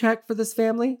wellness check for this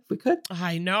family, if we could.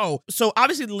 I know. So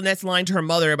obviously Lynette's lying to her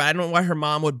mother, but I don't know why her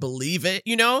mom would believe it,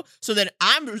 you know? So then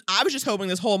I was just hoping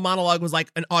this whole monologue was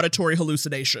like an auditory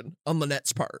hallucination on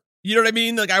Lynette's part. You know what I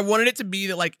mean? Like, I wanted it to be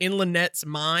that, like, in Lynette's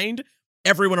mind,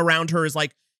 everyone around her is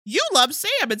like, you love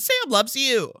Sam and Sam loves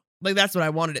you. Like, that's what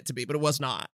I wanted it to be, but it was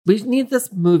not. We need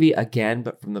this movie again,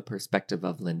 but from the perspective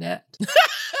of Lynette.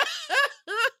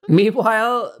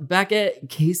 Meanwhile, back at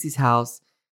Casey's house,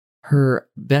 her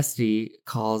bestie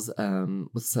calls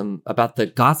with some about the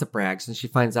gossip rags, and she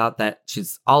finds out that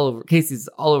Casey's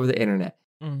all over the internet.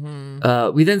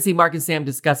 Mm-hmm. We then see Mark and Sam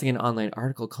discussing an online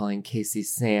article calling Casey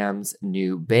Sam's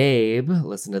new babe.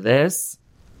 Listen to this.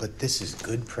 But this is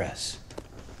good press.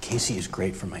 Casey is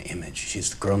great for my image. She's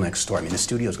the girl next door. I mean, the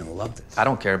studio's gonna love this. I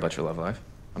don't care about your love life.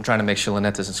 I'm trying to make sure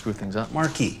Lynette doesn't screw things up.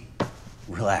 Marky,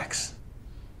 relax.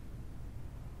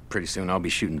 Pretty soon I'll be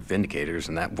shooting Vindicators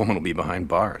and that woman will be behind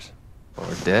bars. Or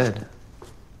dead.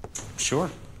 Sure,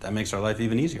 that makes our life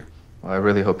even easier. Well, I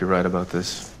really hope you're right about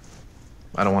this.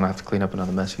 I don't want to have to clean up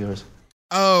another mess of yours.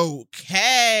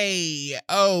 Okay.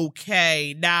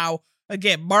 Now,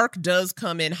 again, Mark does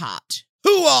come in hot.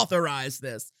 Who authorized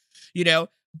this? You know,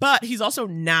 but he's also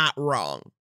not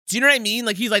wrong. Do you know what I mean?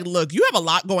 Like, he's like, look, you have a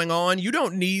lot going on. You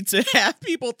don't need to have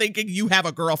people thinking you have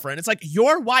a girlfriend. It's like,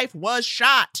 your wife was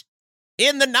shot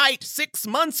in the night 6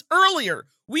 months earlier.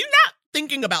 We're not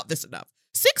thinking about this enough.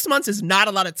 6 months is not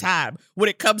a lot of time when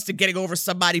it comes to getting over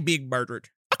somebody being murdered.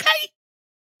 Okay?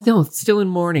 No, it's still in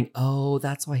mourning. Oh,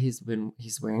 that's why he's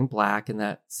wearing black in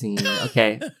that scene.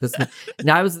 Okay.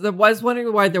 Now I was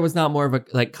wondering why there was not more of a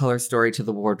like color story to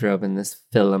the wardrobe in this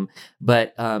film,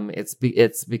 but it's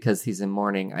because he's in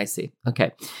mourning. I see.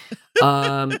 Okay.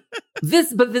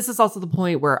 This is also the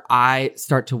point where I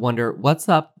start to wonder what's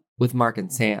up with Mark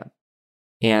and Sam,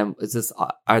 and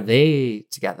are they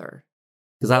together?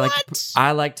 Because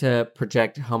I like to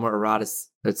project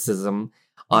homoeroticism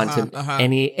onto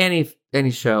any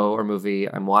show or movie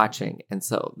I'm watching. And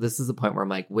so this is the point where I'm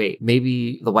like, wait,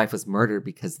 maybe the wife was murdered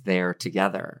because they're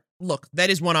together. Look, that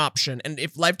is one option. And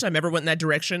if Lifetime ever went in that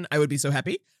direction, I would be so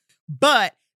happy.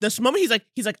 But this moment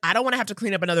he's like, I don't want to have to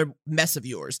clean up another mess of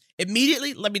yours.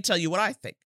 Immediately, let me tell you what I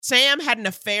think. Sam had an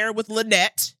affair with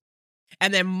Lynette,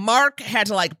 and then Mark had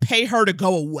to like pay her to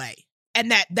go away. And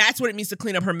that's what it means to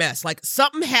clean up her mess. Like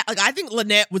something I think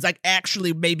Lynette was like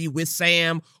actually maybe with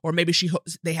Sam, or maybe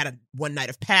they had a one night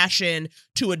of passion,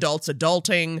 two adults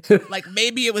adulting. Like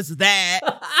maybe it was that.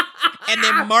 And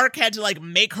then Mark had to like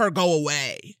make her go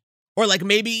away. Or like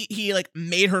maybe he like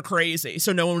made her crazy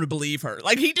so no one would believe her.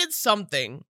 Like he did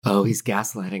something. Oh, he's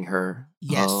gaslighting her.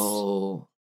 Yes. Oh,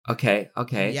 okay.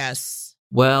 Yes.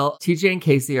 Well, TJ and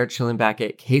Casey are chilling back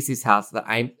at Casey's house that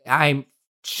I'm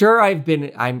sure I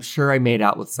made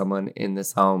out with someone in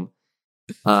this home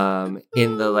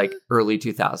in the like early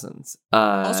 2000s.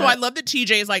 Also, I love that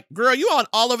TJ is like, girl, you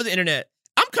all over the internet.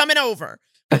 I'm coming over.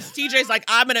 TJ's like,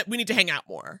 we need to hang out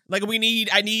more. Like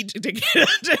I need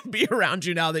to be around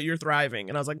you now that you're thriving.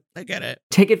 And I was like, I get it.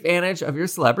 Take advantage of your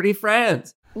celebrity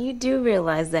friends. You do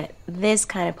realize that this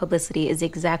kind of publicity is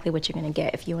exactly what you're going to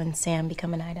get if you and Sam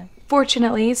become an item.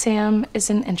 Fortunately, Sam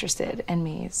isn't interested in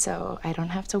me, so I don't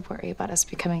have to worry about us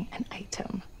becoming an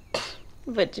item.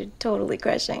 But you're totally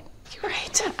crushing. You're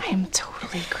right. I am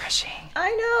totally crushing.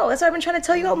 I know. That's what I've been trying to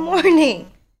tell you all morning.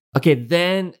 Okay,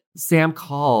 then Sam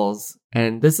calls,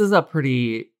 and this is a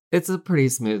pretty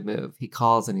smooth move. He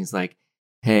calls and he's like,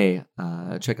 hey,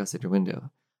 check outside your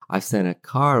window. I've sent a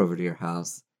car over to your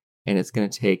house. And it's going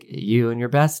to take you and your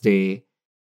bestie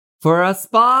for a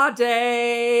spa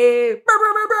day.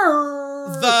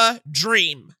 The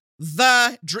dream.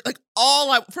 Like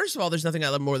first of all, there's nothing I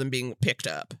love more than being picked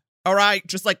up. All right.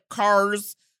 Just like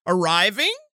cars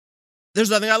arriving.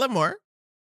 There's nothing I love more.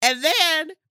 And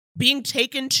then being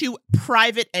taken to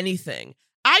private anything.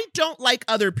 I don't like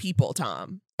other people,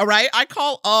 Tom. All right. I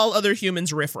call all other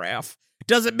humans riffraff.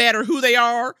 Doesn't matter who they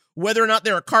are, whether or not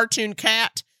they're a cartoon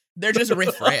cat. They're just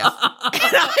riffraff.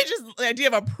 And the idea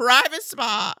of a private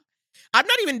spa. I'm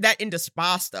not even that into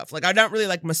spa stuff. Like, I don't really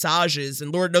like massages,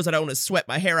 and Lord knows I don't want to sweat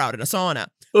my hair out in a sauna.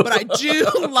 But I do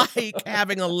like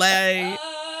having a lay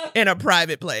in a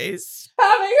private place.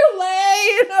 Having a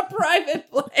lay in a private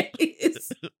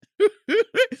place.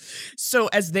 So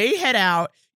as they head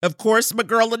out, of course, my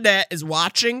girl Lynette is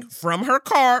watching from her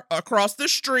car across the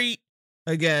street.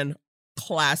 Again,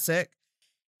 classic.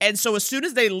 And so as soon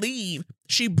as they leave,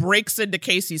 she breaks into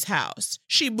Casey's house.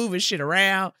 She moving shit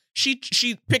around. She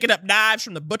picking up knives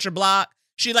from the butcher block.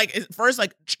 She like at first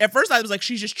I was like,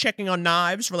 she's just checking on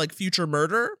knives for like future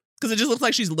murder, because it just looks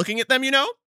like she's looking at them, you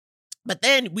know. But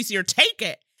then we see her take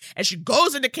it, And she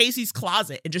goes into Casey's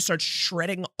closet and just starts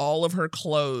shredding all of her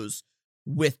clothes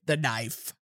with the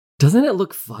knife. Doesn't it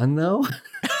look fun, though?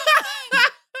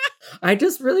 I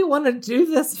just really want to do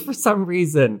this for some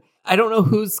reason. I don't know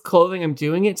whose clothing I'm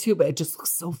doing it to, but it just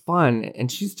looks so fun.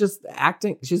 And she's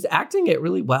acting it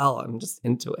really well. I'm just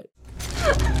into it.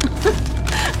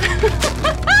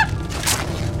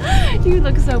 You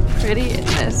look so pretty in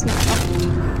this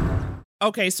now.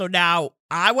 Okay, so now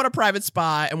I want a private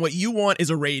spy, and what you want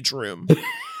is a rage room.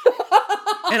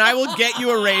 And I will get you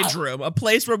a rage room, a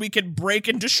place where we can break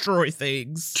and destroy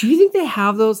things. Do you think they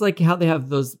have those, like how they have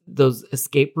those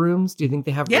escape rooms? Do you think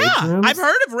they have rage rooms? I've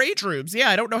heard of rage rooms. Yeah,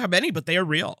 I don't know how many, but they are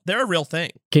real. They're a real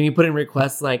thing. Can you put in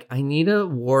requests like, I need a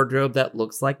wardrobe that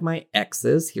looks like my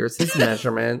ex's. Here's his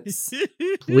measurements.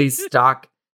 Please stock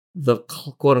the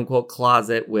quote-unquote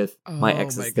closet with my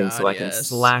ex's things so I can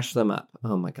slash them up.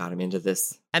 Oh my God, I'm into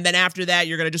this. And then after that,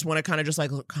 you're going to just want to kind of just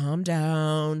like, look, calm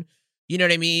down. You know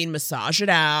what I mean? Massage it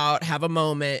out, have a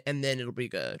moment, and then it'll be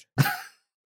good.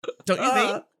 Don't you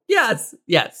think?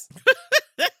 Yes.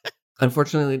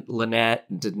 Unfortunately,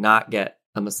 Lynette did not get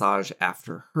a massage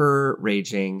after her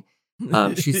raging.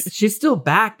 She's still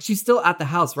back. She's still at the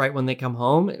house, right, when they come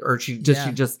home? Or she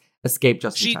just escaped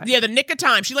just in time? Yeah, the nick of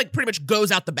time. She like pretty much goes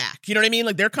out the back. You know what I mean?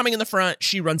 Like they're coming in the front.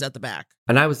 She runs out the back.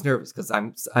 And I was nervous because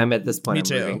I'm at this point. Me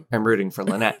too. I'm rooting for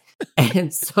Lynette.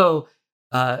 And so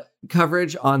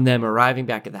coverage on them arriving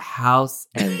back at the house,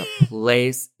 and the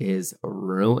place is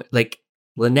ruined. Like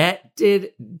Lynette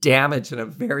did damage in a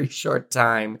very short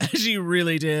time. She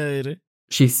really did.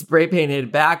 She spray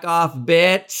painted "back off,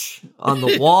 bitch" on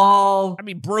the wall. I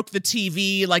mean, broke the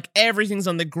TV. Like everything's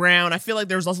on the ground. I feel like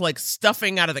there's also like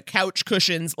stuffing out of the couch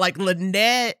cushions. Like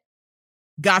Lynette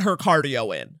got her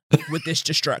cardio in with this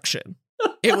destruction.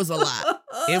 It was a lot.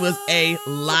 It was a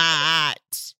lot.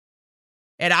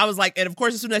 And I was like, and of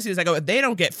course, as soon as I see this, I go, if they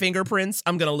don't get fingerprints,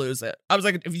 I'm gonna lose it. I was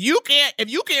like, if you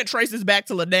can't trace this back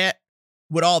to Lynette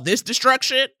with all this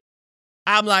destruction,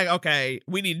 I'm like, okay,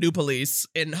 we need new police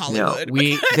in Hollywood.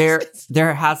 No,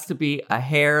 there has to be a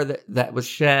hair that was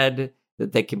shed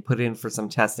that they can put in for some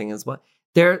testing as well.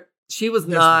 She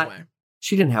didn't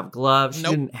have gloves. She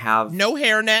didn't have no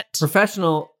hairnet.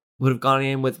 Professional would have gone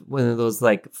in with one of those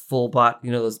like full bot,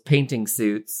 those painting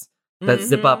suits that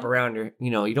zip up around your,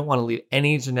 you don't want to leave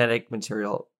any genetic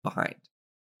material behind.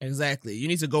 Exactly. You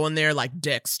need to go in there like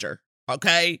Dexter.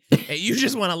 Okay? And you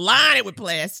just want to line it with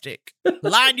plastic.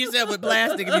 Line yourself with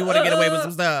plastic if you want to get away with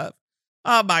some stuff.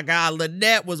 Oh my God,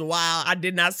 Lynette was wild. I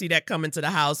did not see that come into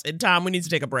the house. And Tom, we need to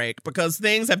take a break because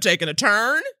things have taken a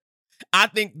turn. I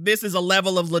think this is a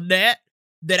level of Lynette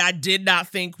that I did not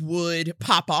think would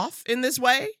pop off in this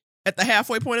way at the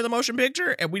halfway point of the motion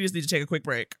picture. And we just need to take a quick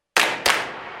break.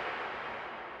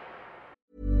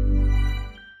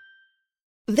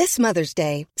 This Mother's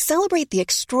Day, celebrate the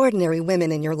extraordinary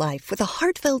women in your life with a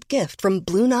heartfelt gift from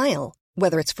Blue Nile.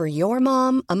 Whether it's for your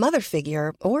mom, a mother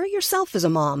figure, or yourself as a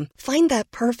mom, find that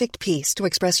perfect piece to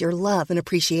express your love and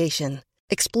appreciation.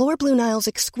 Explore Blue Nile's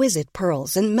exquisite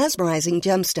pearls and mesmerizing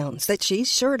gemstones that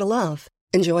she's sure to love.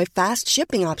 Enjoy fast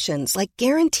shipping options like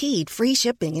guaranteed free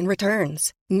shipping and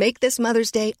returns. Make this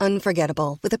Mother's Day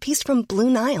unforgettable with a piece from Blue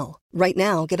Nile. Right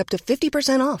now, get up to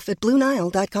 50% off at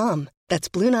BlueNile.com. That's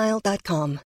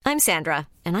BlueNile.com. I'm Sandra,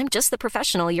 and I'm just the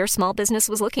professional your small business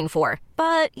was looking for.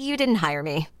 But you didn't hire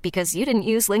me because you didn't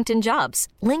use LinkedIn Jobs.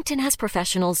 LinkedIn has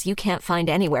professionals you can't find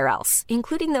anywhere else,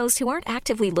 including those who aren't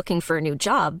actively looking for a new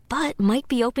job, but might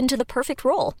be open to the perfect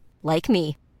role, like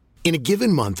me. In a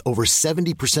given month, over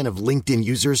 70% of LinkedIn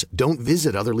users don't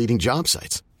visit other leading job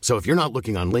sites. So if you're not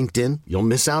looking on LinkedIn, you'll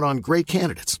miss out on great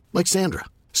candidates like Sandra.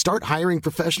 Start hiring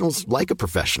professionals like a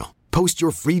professional. Post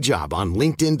your free job on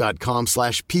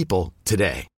linkedin.com/people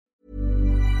today.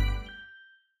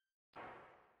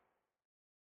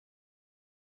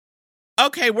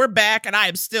 Okay, we're back, and I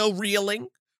am still reeling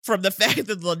from the fact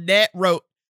that Lynette wrote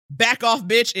 "back off,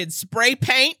 bitch" in spray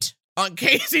paint on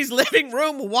Casey's living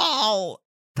room wall.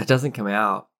 That doesn't come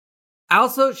out.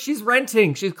 Also, she's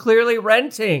renting. She's clearly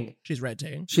renting. She's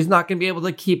renting. She's not going to be able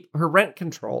to keep her rent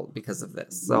controlled because of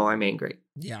this. So I'm angry.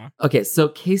 Yeah. Okay, so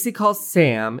Casey calls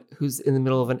Sam, who's in the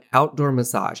middle of an outdoor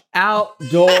massage.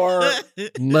 Outdoor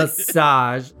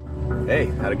massage. Hey,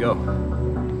 how'd it go?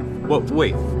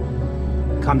 Wait.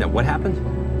 Calm down. What happened?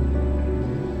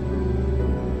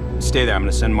 Stay there. I'm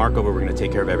going to send Mark over. We're going to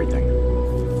take care of everything.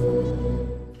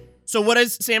 So what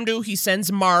does Sam do? He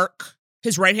sends Mark,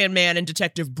 his right-hand man, and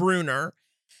Detective Bruner,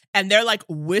 and they're like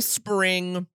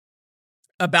whispering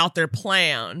about their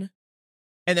plan.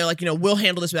 And they're like, we'll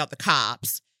handle this without the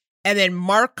cops. And then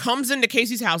Mark comes into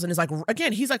Casey's house and is like,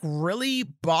 again, he's like really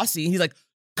bossy. He's like,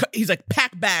 he's like,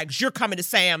 pack bags, you're coming to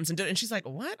Sam's. And she's like,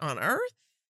 what on earth?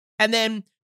 And then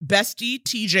bestie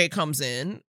TJ comes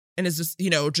in and is just,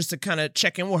 just to kind of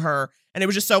check in with her. And it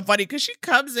was just so funny because she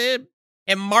comes in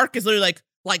and Mark is literally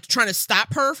like trying to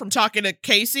stop her from talking to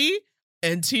Casey.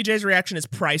 And TJ's reaction is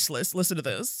priceless. Listen to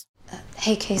this.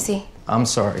 Hey, Casey. I'm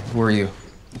sorry. Who are you?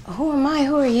 Who am I?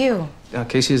 Who are you?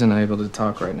 Casey isn't able to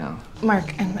talk right now.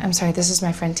 Mark, I'm sorry. This is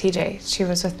my friend TJ. She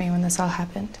was with me when this all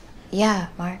happened. Yeah,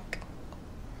 Mark.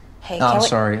 Hey, I'm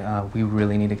sorry. We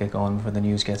really need to get going before the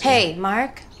news gets here. Hey,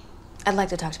 Mark. I'd like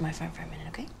to talk to my friend for a minute,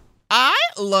 okay? I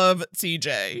love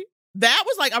TJ. That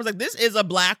was I was like, this is a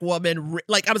black woman.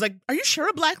 I was like, are you sure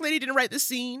a black lady didn't write this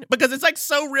scene? Because it's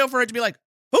so real for her to be like,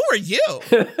 who are you?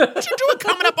 What you doing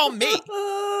coming up on me?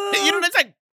 It's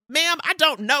like, ma'am, I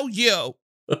don't know you.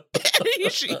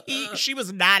 She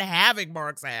was not having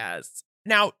Mark's ass.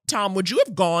 Now, Tom, would you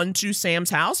have gone to Sam's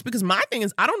house? Because my thing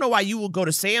is, I don't know why you will go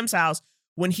to Sam's house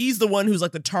when he's the one who's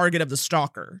the target of the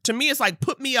stalker. To me, it's like,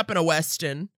 put me up in a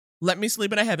Westin. Let me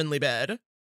sleep in a heavenly bed.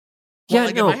 While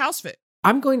I get my house fit.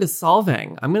 I'm going to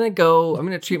Solvang. I'm going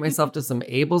to treat myself to some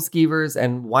Able Skeevers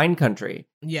and Wine Country.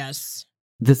 Yes.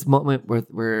 This moment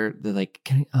where they're like,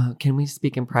 can we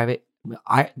speak in private?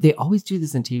 They always do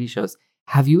this in TV shows.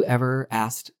 Have you ever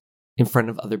asked in front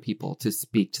of other people to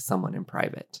speak to someone in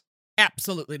private?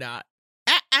 Absolutely not.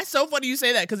 That's so funny you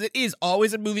say that because it is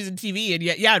always in movies and TV. And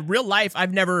yet, in real life,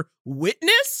 I've never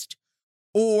witnessed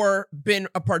or been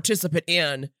a participant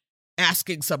in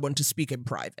asking someone to speak in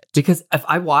private. Because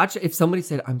if somebody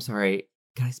said, I'm sorry,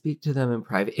 can I speak to them in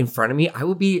private in front of me? I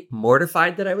would be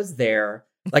mortified that I was there.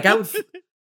 But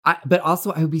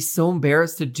also I would be so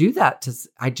embarrassed to do that.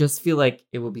 I just feel like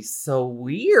it would be so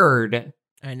weird.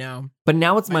 I know. But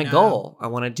now it's my goal. I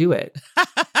want to do it.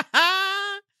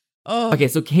 Okay,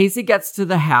 so Casey gets to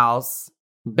the house.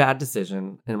 Bad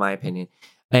decision, in my opinion.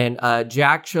 And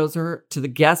Jack shows her to the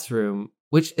guest room,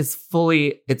 which is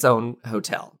fully its own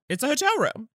hotel. It's a hotel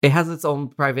room. It has its own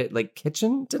private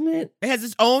kitchen, didn't it? It has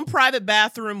its own private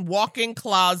bathroom, walk-in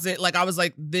closet. I was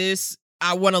like,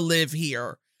 I want to live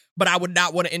here. But I would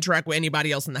not want to interact with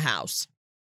anybody else in the house.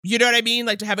 You know what I mean?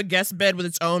 To have a guest bed with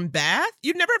its own bath,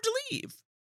 you'd never have to leave.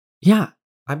 Yeah,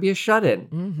 I'd be a shut-in.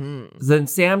 Mm-hmm. Then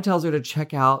Sam tells her to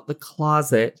check out the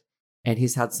closet, and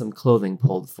he's had some clothing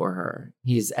pulled for her.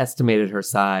 He's estimated her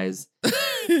size,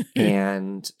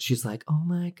 and she's like, oh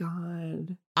my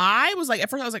God. At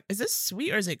first I was like, is this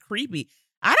sweet or is it creepy?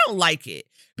 I don't like it.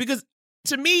 Because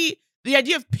to me, the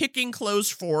idea of picking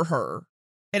clothes for her,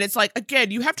 and it's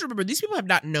again, you have to remember, these people have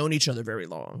not known each other very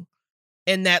long.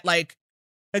 And that,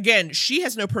 again, she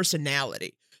has no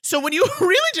personality. So when you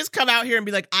really just come out here and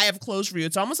be like, I have clothes for you,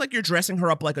 it's almost like you're dressing her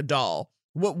up like a doll.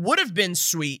 What would have been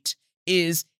sweet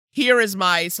is, here is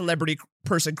my celebrity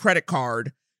person credit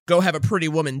card. Go have a pretty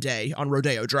woman day on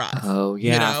Rodeo Drive. Oh,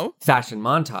 yeah. Fashion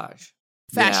montage.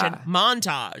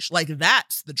 Montage.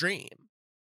 That's the dream.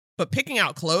 But picking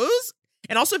out clothes?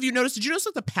 And also, if you notice, did you notice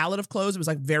the palette of clothes? It was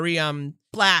very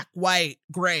black, white,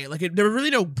 gray. There were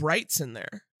really no brights in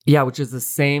there. Yeah, which is the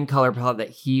same color palette that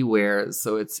he wears.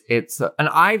 So it's and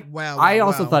I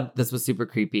also thought this was super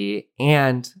creepy.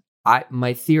 And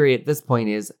my theory at this point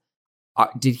is,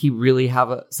 did he really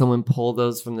have someone pull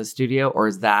those from the studio, or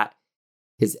is that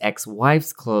his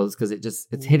ex-wife's clothes? Because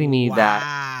it's hitting me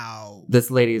that this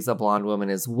lady is a blonde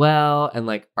woman as well.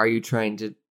 And are you trying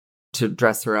to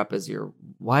dress her up as your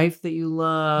wife that you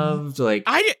loved?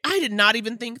 I did not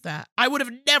even think that. I would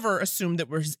have never assumed that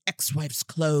were his ex-wife's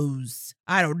clothes.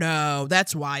 I don't know.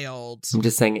 That's wild. I'm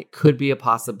just saying it could be a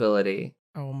possibility.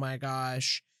 Oh my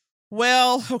gosh.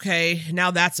 Well, okay,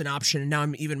 now that's an option. Now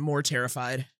I'm even more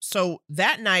terrified. So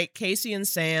that night, Casey and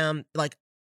Sam,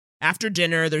 after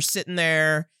dinner, they're sitting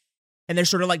there and they're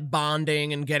sort of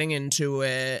bonding and getting into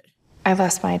it. I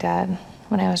lost my dad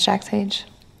when I was Jack's age.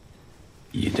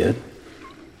 You did?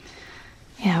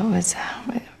 Yeah, it was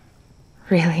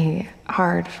really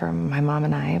hard for my mom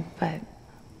and I, but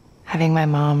having my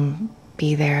mom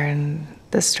be there and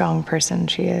the strong person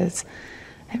she is,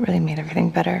 it really made everything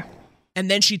better.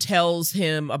 And then she tells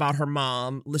him about her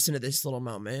mom. Listen to this little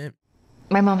moment.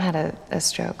 My mom had a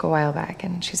stroke a while back,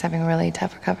 and she's having a really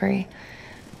tough recovery.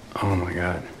 Oh, my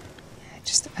God.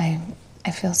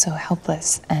 I feel so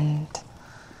helpless, and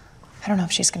I don't know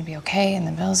if she's going to be okay, and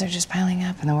the bills are just piling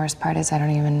up, and the worst part is I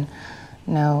don't even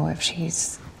know if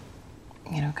she's,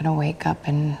 going to wake up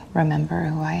and remember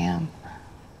who I am.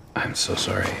 I'm so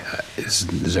sorry. Is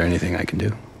there anything I can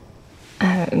do?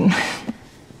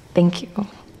 Thank you.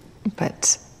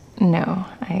 But no,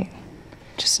 I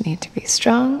just need to be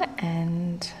strong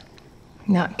and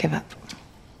not give up.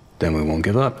 Then we won't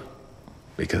give up,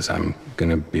 because I'm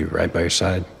going to be right by your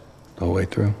side the whole way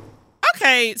through.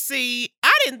 Okay, see,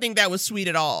 I didn't think that was sweet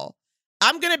at all.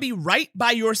 I'm going to be right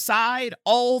by your side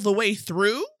all the way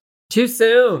through? Too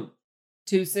soon.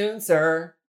 Too soon,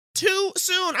 sir. Too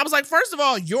soon. I was like, first of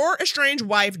all, your estranged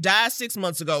wife died 6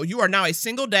 months ago. You are now a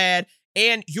single dad,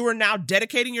 and you are now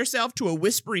dedicating yourself to a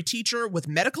whispery teacher with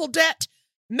medical debt.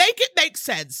 Make it make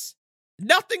sense.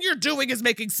 Nothing you're doing is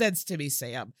making sense to me,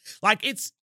 Sam. Like,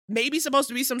 it's maybe supposed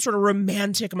to be some sort of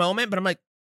romantic moment, but I'm like,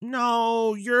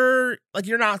 no, you're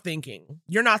not thinking.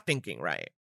 You're not thinking right.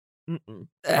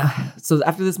 So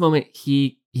after this moment,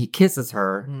 he kisses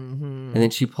her, and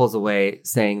then she pulls away,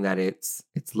 saying that it's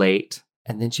late.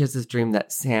 And then she has this dream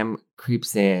that Sam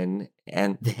creeps in,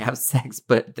 and they have sex,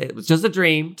 but it was just a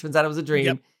dream. Turns out it was a dream.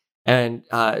 Yep.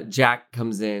 And Jack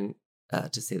comes in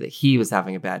to say that he was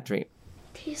having a bad dream.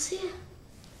 Casey,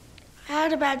 I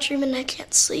had a bad dream and I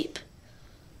can't sleep.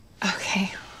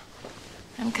 Okay,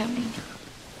 I'm coming.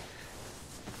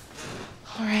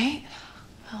 All right.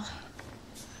 Well,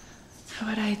 how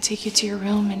about I take you to your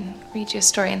room and read you a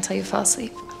story until you fall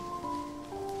asleep?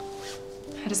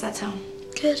 How does that sound?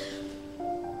 Good.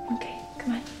 Okay,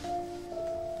 come on.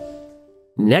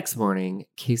 Next morning,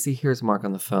 Casey hears Mark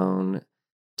on the phone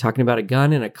talking about a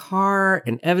gun in a car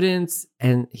and evidence,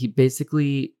 and he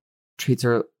basically treats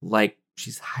her like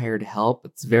she's hired help.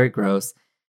 It's very gross.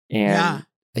 And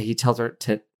he tells her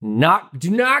to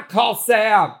do not call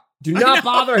Sam. Do not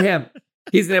bother him.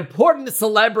 He's an important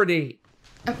celebrity.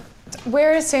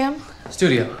 Where is Sam?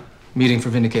 Studio. Meeting for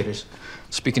Vindicators.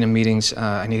 Speaking of meetings,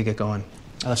 I need to get going.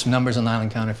 I left some numbers on the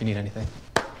island counter if you need anything.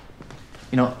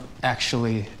 You know,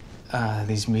 actually,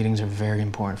 these meetings are very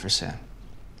important for Sam.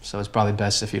 So it's probably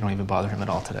best if you don't even bother him at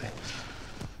all today.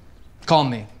 Call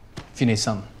me if you need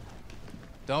something.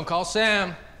 Don't call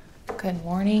Sam. Good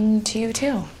morning to you,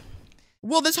 too.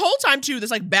 Well, this whole time, too,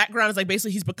 this, like, background is, like,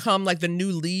 basically he's become, like, the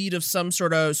new lead of some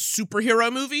sort of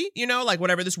superhero movie, you know? Like,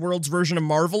 whatever this world's version of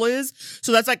Marvel is.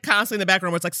 So that's, like, constantly in the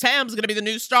background where it's like, Sam's gonna be the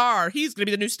new star. He's gonna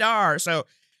be the new star. So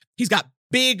he's got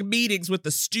big meetings with the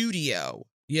studio,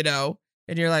 you know?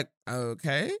 And you're like,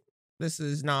 okay, this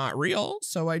is not real,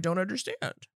 so I don't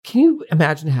understand. Can you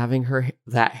imagine having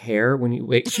that hair when you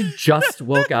wake? She just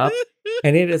woke up,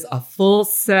 and it is a full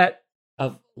set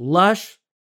of lush,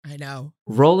 I know,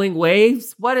 rolling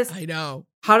waves. I know.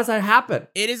 How does that happen?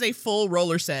 It is a full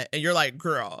roller set, and you're like,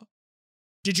 girl,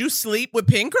 did you sleep with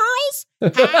pin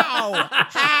curls?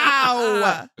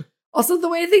 How? Also, the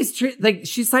way things treat, like,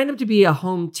 she signed up to be a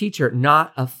home teacher,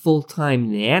 not a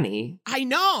full-time nanny. I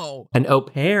know. An au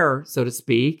pair, so to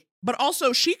speak. But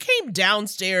also, she came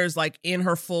downstairs, like, in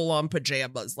her full-on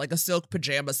pajamas, like a silk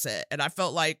pajama set. And I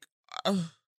felt like,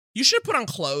 you should have put on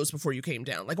clothes before you came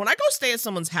down. Like, when I go stay at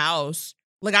someone's house,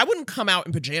 like, I wouldn't come out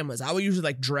in pajamas. I would usually,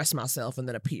 like, dress myself and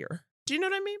then appear. Do you know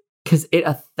what I mean? Because it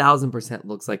 1,000%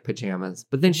 looks like pajamas.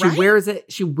 But then she wears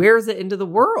it. She wears it into the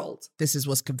world. This is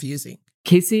what's confusing.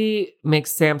 Casey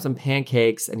makes Sam some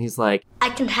pancakes, and he's like,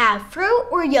 I can have fruit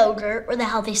or yogurt or the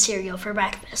healthy cereal for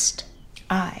breakfast.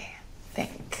 I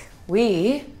think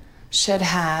we should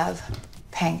have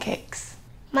pancakes.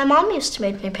 My mom used to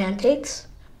make me pancakes,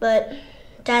 but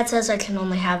Dad says I can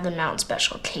only have them now on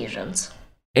special occasions.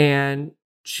 And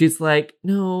she's like,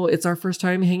 no, it's our first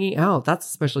time hanging out. That's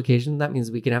a special occasion. That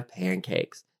means we can have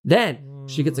pancakes. Then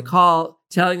she gets a call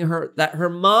telling her that her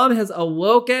mom has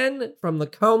awoken from the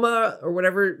coma or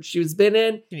whatever she's been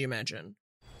in. Can you imagine?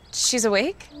 She's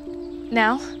awake?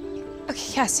 Now?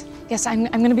 Okay, yes, I'm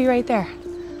gonna be right there.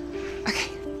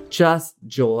 Okay. Just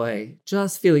joy.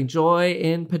 Just feeling joy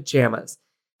in pajamas.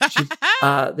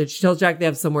 Then she tells Jack they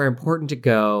have somewhere important to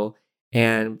go.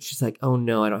 And she's like, oh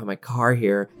no, I don't have my car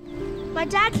here. My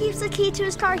dad keeps the key to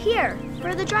his car here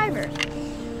for the driver.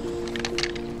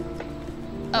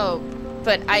 Oh,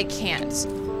 but I can't.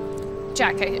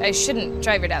 Jack, I shouldn't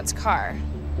drive your dad's car.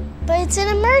 But it's an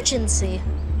emergency.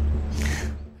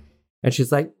 And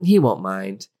she's like, he won't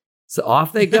mind. So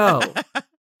off they go.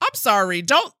 I'm sorry.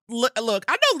 Don't look.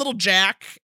 I know little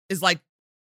Jack is like,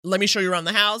 let me show you around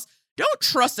the house. Don't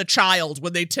trust a child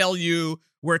when they tell you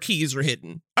where keys are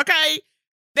hidden. Okay?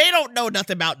 They don't know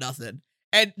nothing about nothing.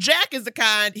 And Jack is the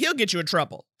kind, he'll get you in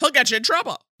trouble. He'll get you in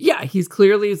trouble. Yeah, he's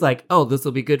like, oh, this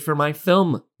will be good for my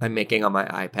film I'm making on my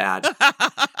iPad.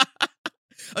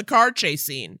 A car chase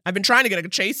scene. I've been trying to get a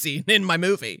chase scene in my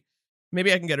movie.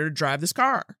 Maybe I can get her to drive this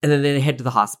car. And then they head to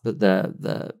the hospital,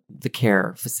 the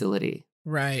care facility.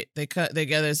 Right. They cut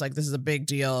together. It's like, this is a big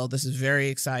deal. This is very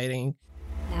exciting.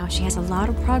 Now she has a lot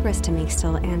of progress to make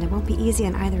still, and it won't be easy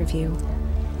on either of you.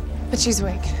 But she's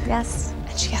awake. Yes.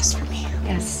 And she asked for me.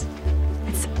 Yes.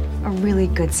 It's a really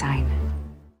good sign.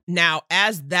 Now,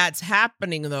 as that's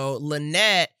happening, though,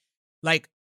 Lynette, like,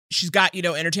 she's got,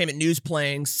 entertainment news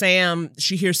playing.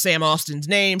 She hears Sam Austin's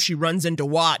name. She runs in to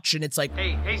watch, and it's like,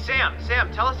 Hey, Sam,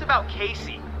 tell us about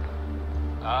Casey.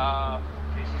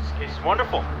 Casey's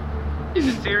wonderful. Is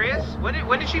it serious? When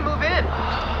did she move in?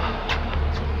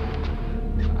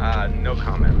 No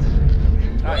comment.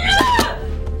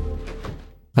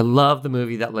 I love the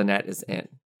movie that Lynette is in.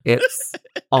 It's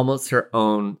almost her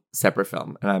own separate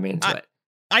film, and I'm into it.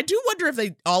 I do wonder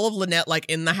if all of Lynette, like,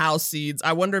 in the house scenes,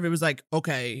 I wonder if it was like,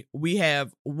 okay, we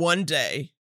have one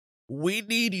day. We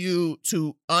need you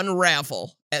to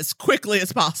unravel as quickly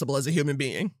as possible as a human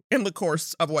being in the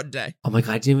course of one day. Oh my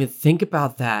God, I didn't even think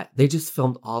about that. They just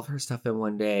filmed all of her stuff in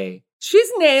one day.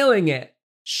 She's nailing it.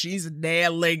 She's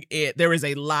nailing it. There is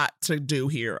a lot to do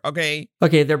here, okay?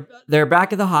 Okay, they're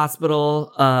back at the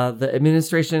hospital. The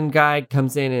administration guy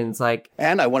comes in and is like...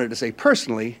 And I wanted to say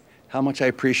personally how much I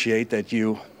appreciate that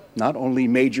you not only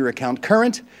made your account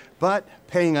current, but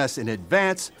paying us in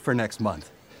advance for next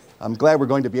month. I'm glad we're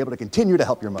going to be able to continue to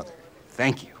help your mother.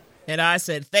 Thank you. And I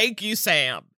said, thank you,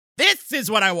 Sam. This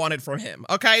is what I wanted from him,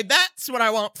 okay? That's what I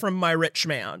want from my rich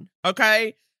man,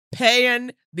 okay?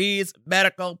 Paying these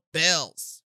medical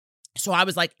bills. So I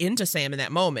was like into Sam in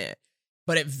that moment,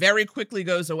 but it very quickly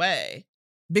goes away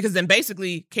because then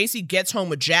basically Casey gets home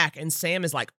with Jack and Sam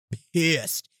is like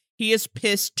pissed. He is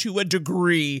pissed to a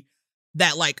degree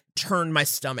that like turned my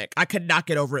stomach. I could not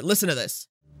get over it. Listen to this.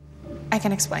 I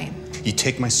can explain. You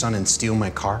take my son and steal my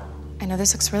car? I know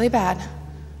this looks really bad.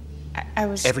 I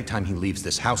was... Every time he leaves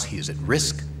this house, he is at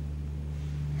risk.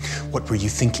 What were you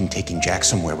thinking taking Jack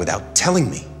somewhere without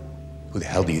telling me? Who the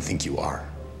hell do you think you are?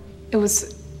 It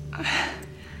was...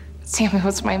 Sam, it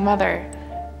was my mother.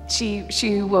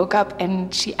 She woke up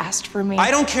and she asked for me. I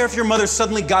don't care if your mother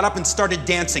suddenly got up and started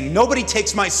dancing. Nobody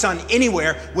takes my son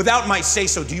anywhere without my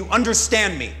say-so. Do you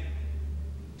understand me?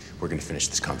 We're gonna finish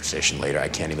this conversation later. I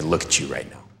can't even look at you right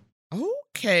now.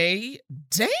 Okay,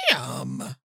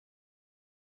 damn.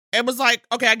 It was like,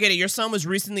 okay, I get it. Your son was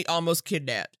recently almost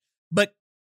kidnapped. But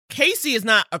Casey is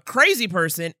not a crazy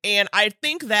person. And I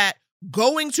think that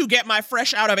going to get my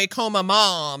fresh out of a coma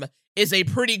mom is a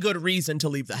pretty good reason to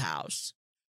leave the house.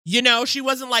 She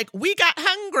wasn't like, we got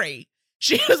hungry.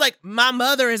 She was like, my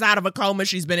mother is out of a coma.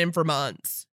 She's been in for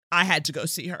months. I had to go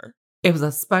see her. It was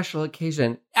a special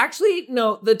occasion. Actually,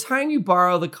 no, the time you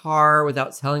borrow the car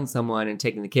without telling someone and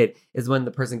taking the kid is when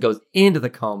the person goes into the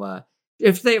coma.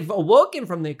 If they've awoken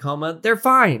from the coma, they're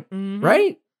fine,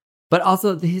 right? But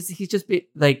also, he's just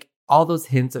like, all those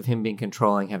hints of him being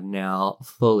controlling have now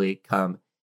fully come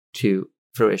to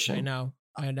fruition.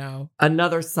 I know.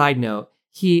 Another side note,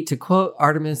 to quote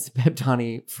Artemis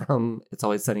Peptoni from It's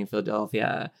Always Sunny in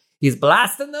Philadelphia, he's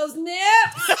blasting those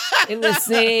nips in this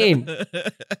scene.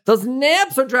 Those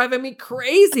nips are driving me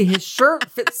crazy. His shirt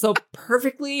fits so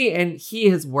perfectly and he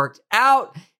has worked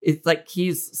out. It's like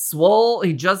he's swole.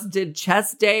 He just did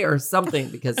chest day or something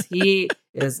because he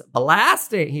is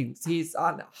blasting. He's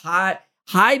on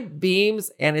high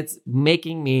beams and it's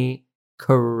making me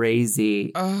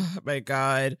crazy. Oh my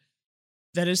God.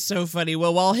 That is so funny.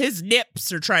 Well, while his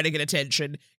nips are trying to get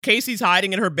attention, Casey's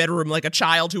hiding in her bedroom like a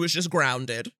child who is just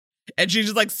grounded. And she's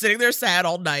just like sitting there sad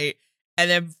all night.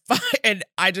 And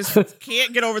I just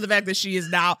can't get over the fact that she is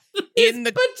now in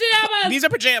the pajamas. These are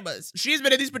pajamas. She's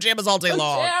been in these pajamas all day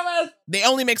long. They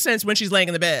only make sense when she's laying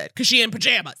in the bed because she's in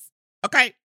pajamas.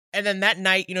 Okay. And then that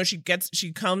night,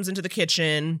 she comes into the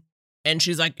kitchen and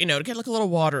she's like, to get like a little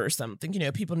water or something.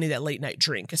 People need that late night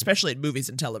drink, especially in movies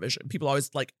and television. People always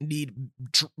like need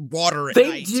water at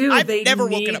night. I've never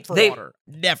woken up for water.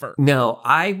 Never. No,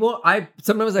 I won't.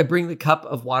 Sometimes I bring the cup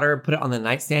of water and put it on the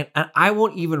nightstand and I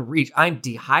won't even reach. I'm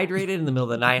dehydrated in the middle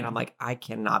of the night. And I'm like, I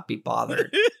cannot be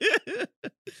bothered.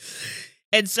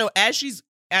 And so as she's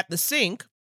at the sink,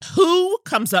 who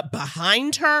comes up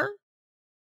behind her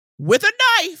with a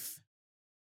knife?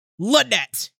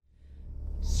 Lynette.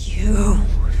 You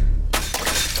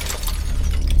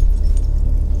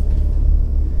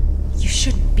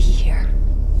shouldn't be here.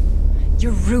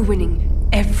 You're ruining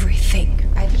everything.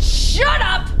 Shut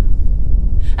up!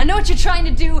 I know what you're trying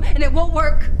to do, and it won't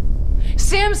work.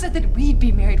 Sam said that we'd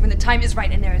be married when the time is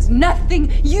right, and there is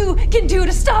nothing you can do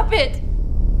to stop it.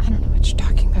 I don't know what you're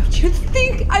talking about. You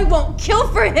think I won't kill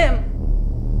for him?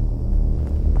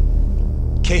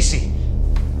 Casey.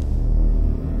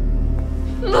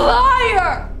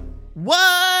 Liar!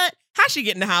 What? How'd she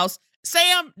get in the house?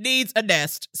 Sam needs a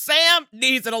nest. Sam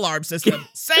needs an alarm system.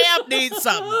 Sam needs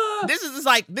something.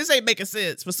 This ain't making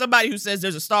sense. For somebody who says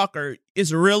there's a stalker,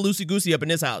 it's real loosey-goosey up in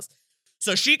this house.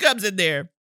 So she comes in there,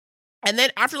 and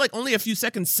then after like only a few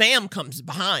seconds, Sam comes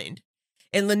behind.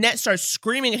 And Lynette starts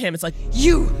screaming at him. It's like,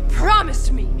 You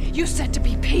promised me. You said to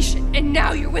be patient, and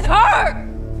now you're with her.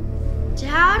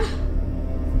 Dad?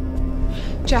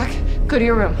 Jack, go to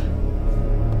your room.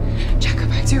 Jack, go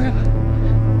back to your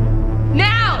room.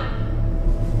 Now!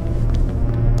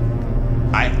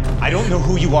 I don't know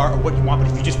who you are or what you want,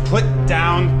 but if you just put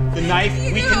down the knife,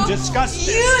 we can discuss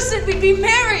this. You said we'd be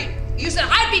married. You said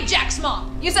I'd be Jack's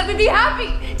mom. You said we'd be happy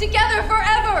together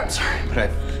forever. Sorry, but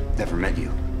I've never met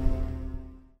you.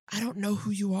 I don't know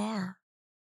who you are.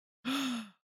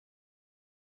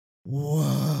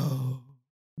 Whoa.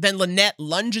 Then Lynette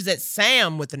lunges at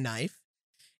Sam with the knife,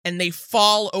 and they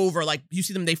fall over. Like, you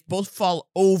see them, they both fall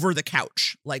over the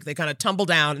couch. Like, they kind of tumble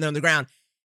down, and they're on the ground.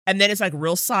 And then it's like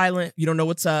real silent. You don't know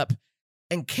what's up.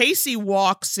 And Casey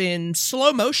walks in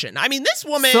slow motion. I mean, this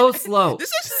woman... So slow.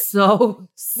 This is so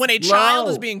when a slow. child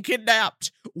is being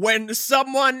kidnapped, when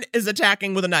someone is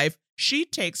attacking with a knife, she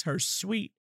takes her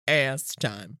sweet ass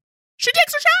time. She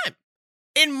takes her time.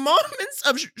 In moments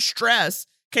of stress,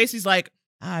 Casey's like,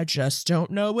 I just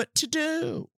don't know what to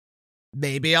do.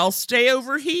 Maybe I'll stay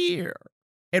over here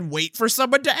and wait for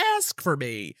someone to ask for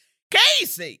me.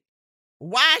 Casey,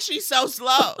 why is she so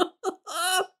slow?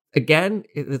 Again,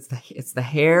 it's the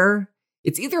hair.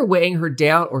 It's either weighing her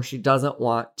down or she doesn't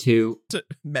want to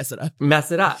mess it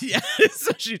up. Yeah,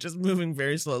 so she's just moving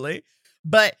very slowly.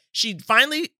 But she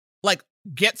finally like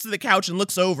gets to the couch and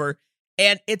looks over,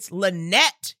 and it's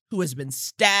Lynette who has been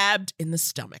stabbed in the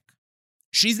stomach.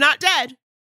 She's not dead,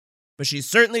 but she's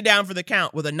certainly down for the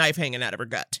count with a knife hanging out of her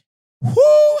gut.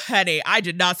 Whoo, honey, I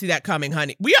did not see that coming,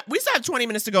 honey. We still have 20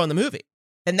 minutes to go in the movie.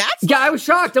 And that's... Yeah, I was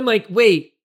shocked. I'm like,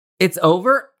 wait, it's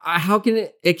over? How can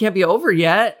it can't be over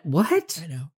yet? What?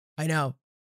 I know.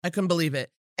 I couldn't believe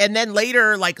it. And then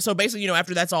later, like, so basically,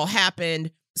 after that's all happened,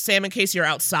 Sam and Casey are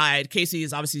outside. Casey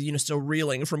is obviously, still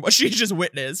reeling from what she just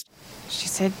witnessed. She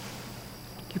said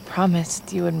you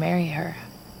promised you would marry her.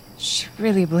 She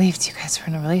really believed you guys were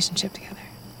in a relationship together.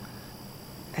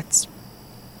 That's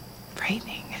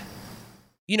frightening.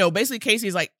 Basically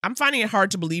Casey's like, I'm finding it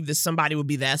hard to believe that somebody would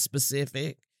be that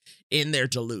specific in their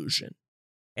delusion.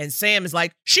 And Sam is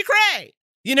like, she cray.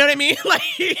 You know what I mean? Like,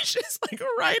 he's just like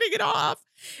writing it off.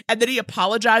 And then he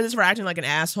apologizes for acting like an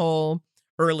asshole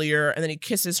earlier. And then he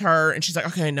kisses her and she's like,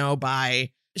 okay, no,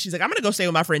 bye. She's like, I'm going to go stay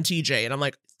with my friend TJ. And I'm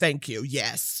like, thank you.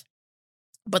 Yes.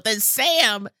 But then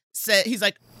Sam said, he's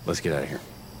like, let's get out of here.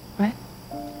 What?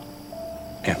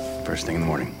 Yeah, first thing in the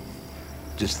morning.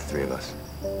 Just the three of us.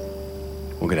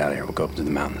 We'll get out of here. We'll go up to the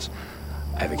mountains.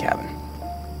 I have a cabin.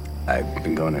 I've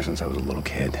been going there since I was a little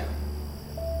kid.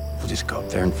 We'll just go up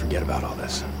there and forget about all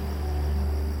this.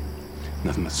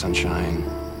 Nothing but sunshine,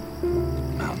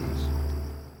 mountains.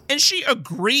 And she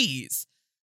agrees.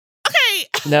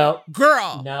 Okay. No.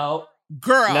 Girl. No.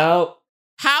 Girl. No.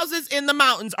 Houses in the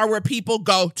mountains are where people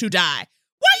go to die.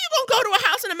 Why are you going to go to a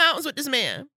house in the mountains with this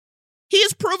man? He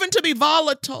is proven to be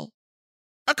volatile.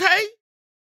 Okay?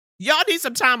 Y'all need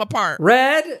some time apart.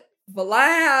 Red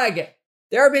flag.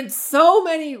 There have been so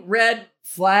many red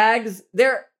flags.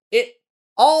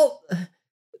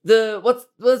 What's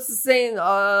the saying?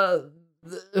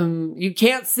 You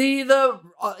can't see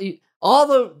all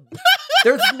the.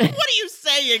 There's what are you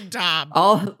saying, Tom?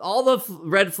 All the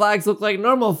red flags look like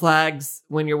normal flags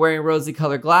when you're wearing rosy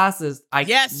colored glasses.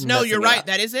 You're right.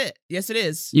 That is it. Yes, it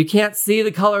is. You can't see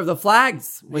the color of the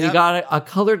flags when you got a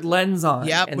colored lens on.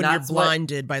 Yep, and when you're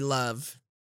blinded by love.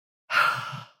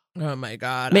 Oh my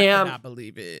God, ma'am, I cannot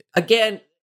believe it. Again,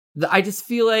 I just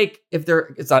feel like if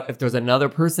there's another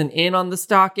person in on the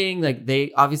stalking, like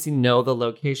they obviously know the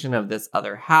location of this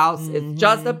other house. Mm-hmm. It's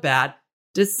just a bad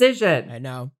decision. I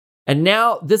know. And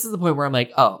now this is the point where I'm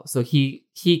like, oh, so he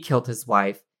killed his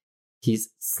wife. He's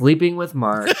sleeping with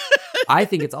Mark. I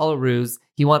think it's all a ruse.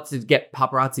 He wants to get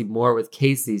paparazzi more with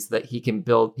Casey so that he can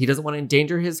build. He doesn't want to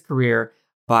endanger his career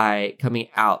by coming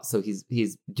out. So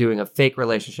he's doing a fake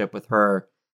relationship with her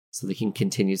so that he can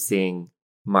continue seeing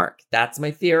Mark. That's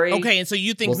my theory. Okay, and so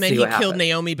you think he killed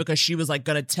Naomi because she was like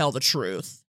going to tell the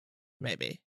truth?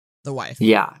 Maybe. The wife.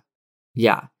 Yeah.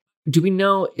 Do we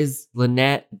know, is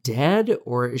Lynette dead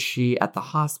or is she at the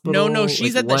hospital? No,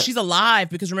 she's she's alive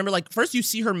because remember, like, first you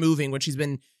see her moving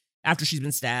after she's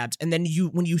been stabbed, and then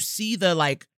when you see the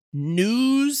like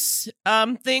news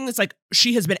thing, it's like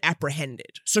she has been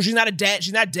apprehended. So she's not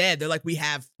dead. They're like, we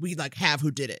have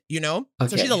who did it, Okay.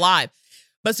 So she's alive.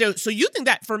 But so you think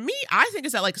that, for me, I think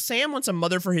it's that like Sam wants a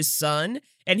mother for his son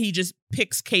and he just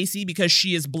picks Casey because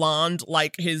she is blonde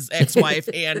like his ex-wife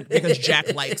and because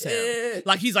Jack likes him.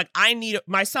 Like he's like,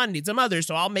 my son needs a mother,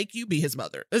 so I'll make you be his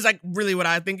mother. It's like really what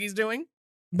I think he's doing.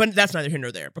 But that's neither here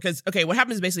nor there because, okay, what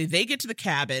happens is basically they get to the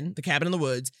cabin in the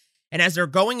woods, and as they're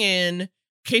going in,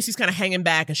 Casey's kind of hanging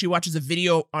back and she watches a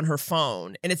video on her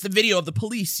phone. And it's the video of the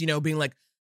police, you know, being like,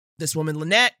 this woman,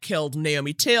 Lynette, killed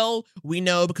Naomi Till. We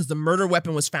know because the murder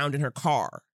weapon was found in her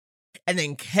car. And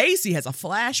then Casey has a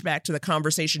flashback to the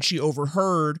conversation she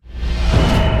overheard.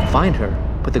 Find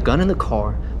her, put the gun in the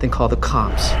car, then call the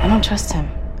cops. I don't trust him.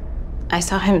 I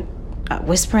saw him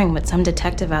whispering with some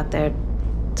detective out there.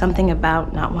 Something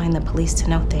about not wanting the police to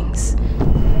know things.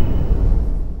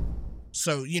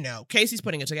 So, you know, Casey's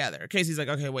putting it together. Casey's like,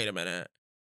 okay, wait a minute.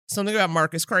 Something about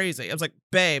Mark is crazy. I was like,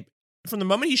 babe, from the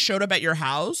moment he showed up at your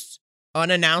house,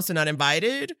 unannounced and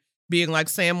uninvited, being like,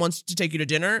 Sam wants to take you to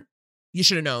dinner, you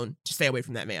should have known to stay away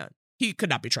from that man. He could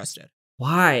not be trusted.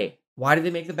 Why? Why did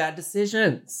they make the bad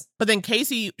decisions? But then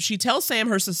Casey, she tells Sam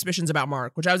her suspicions about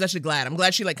Mark, which I was actually glad. I'm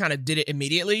glad she like kind of did it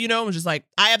immediately, you know, and was just like,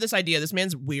 I have this idea. This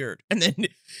man's weird. And then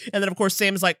of course,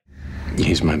 Sam's like,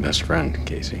 he's my best friend,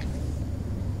 Casey.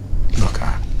 Look,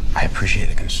 I appreciate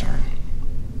the concern.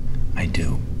 I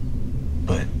do.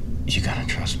 But you gotta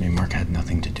trust me, Mark had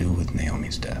nothing to do with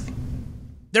Naomi's death.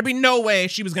 There'd be no way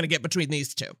she was gonna get between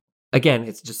these two. Again,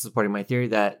 it's just supporting my theory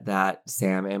that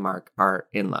Sam and Mark are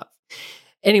in love.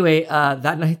 Anyway,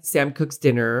 that night, Sam cooks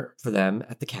dinner for them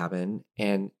at the cabin,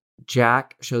 and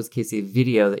Jack shows Casey a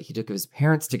video that he took of his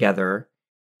parents together.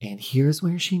 And here's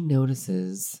where she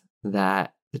notices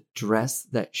that the dress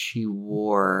that she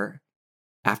wore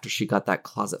after she got that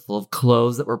closet full of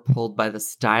clothes that were pulled by the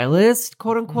stylist,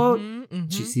 quote unquote,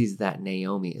 she sees that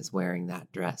Naomi is wearing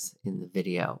that dress in the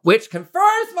video, which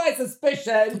confirms my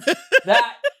suspicion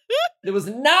that there was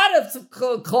not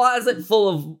a closet full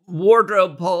of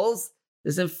wardrobe pulls.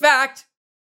 Is in fact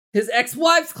his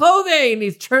ex-wife's clothing.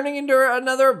 He's turning into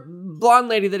another blonde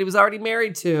lady that he was already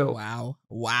married to.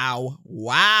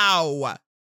 Wow.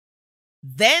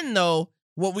 Then though,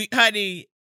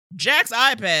 Jack's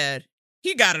iPad,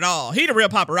 he got it all. He the real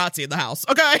paparazzi in the house,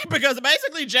 okay? Because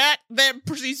basically Jack then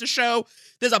proceeds to show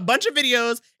there's a bunch of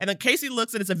videos, and then Casey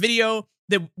looks and it's a video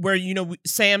where, you know,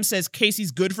 Sam says Casey's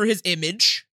good for his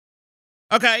image.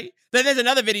 Okay? Then there's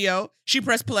another video. She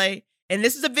pressed play. And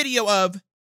this is a video of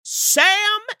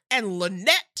Sam and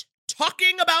Lynette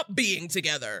talking about being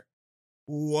together.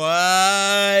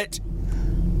 What?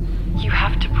 You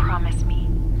have to promise me.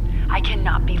 I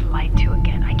cannot be lied to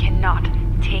again. I cannot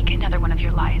take another one of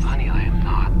your lies. Honey, I am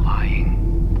not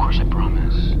lying. Of course I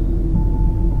promise.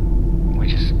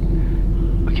 We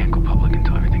can't go public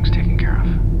until everything's taken care of.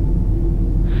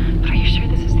 But are you sure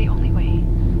this is the only way?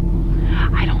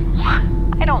 I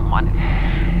don't want it.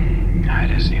 Yeah,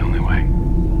 it is the only way.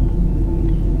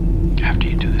 After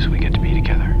you do this, we get to be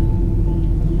together.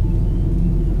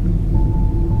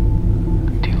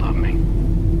 Do you love me?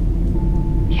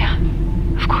 Yeah,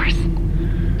 of course.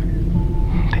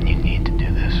 Then you need to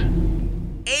do this.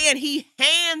 And he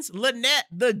hands Lynette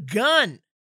the gun,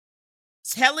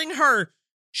 telling her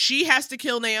she has to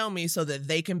kill Naomi so that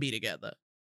they can be together.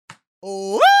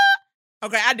 What?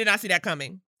 Okay, I did not see that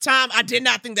coming. Tom, I did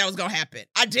not think that was going to happen.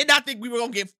 I did not think we were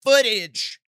going to get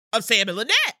footage of Sam and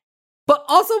Lynette. But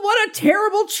also, what a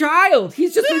terrible child.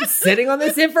 He's just been sitting on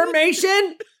this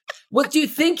information. What do you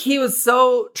think? He was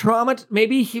so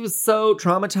maybe he was so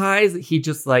traumatized that he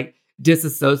just like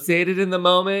disassociated in the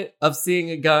moment of seeing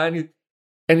a gun.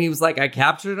 And he was like, I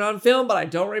captured it on film, but I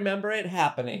don't remember it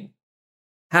happening.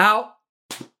 How?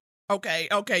 Okay,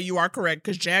 you are correct,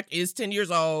 because Jack is 10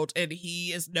 years old and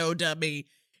he is no dummy.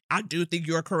 I do think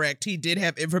you're correct. He did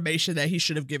have information that he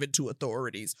should have given to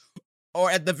authorities. Or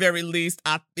at the very least,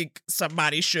 I think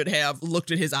somebody should have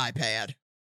looked at his iPad.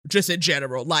 Just in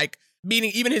general. Like,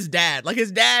 meaning even his dad. Like,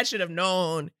 his dad should have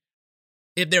known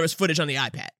if there was footage on the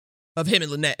iPad of him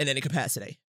and Lynette in any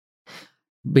capacity.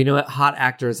 But you know what? Hot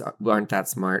actors aren't that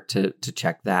smart to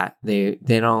check that. They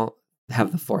don't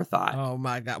have the forethought. Oh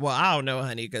my God. Well, I don't know,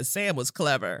 honey, because Sam was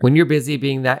clever. When you're busy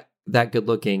being that good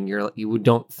looking, you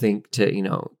don't think to, you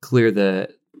know, clear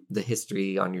the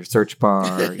history on your search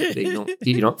bar.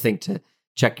 you don't think to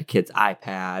check your kid's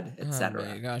iPad, etc. Oh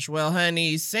my gosh. Well,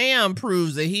 honey, Sam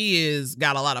proves that he is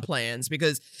got a lot of plans,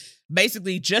 because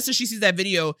basically just as she sees that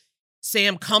video,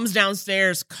 Sam comes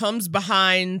downstairs, comes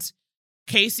behind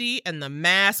Casey, and the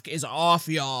mask is off,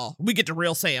 y'all. We get to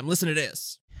real Sam. Listen to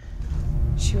this.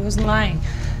 She wasn't lying.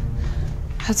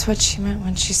 That's what she meant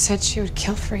when she said she would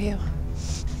kill for you.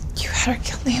 You had her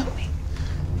kill Naomi.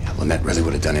 Yeah, Lynette really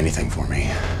would have done anything for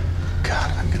me.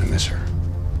 God, I'm gonna miss her.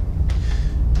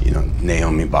 You know,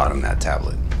 Naomi bought him that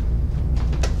tablet.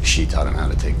 She taught him how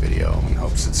to take video in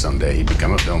hopes that someday he'd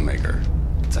become a filmmaker.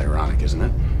 It's ironic, isn't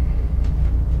it?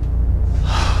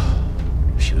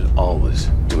 She was always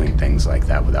doing things like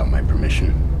that without my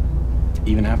permission.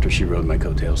 Even after she rode my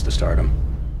coattails to stardom.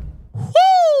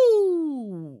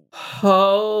 Woo!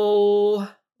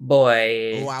 Oh,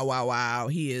 boy. Wow.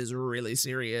 He is really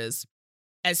serious.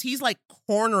 As he's like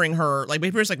cornering her, like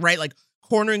maybe it's like, right, like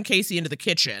cornering Casey into the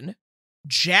kitchen,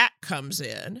 Jack comes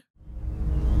in.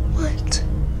 What?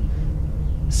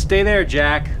 Stay there,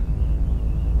 Jack.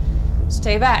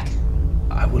 Stay back.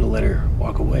 I would have let her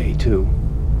walk away, too.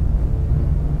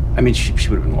 I mean, she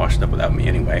would have been washed up without me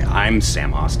anyway. I'm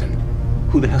Sam Austin.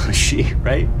 Who the hell is she,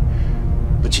 right?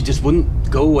 But she just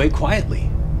wouldn't go away quietly.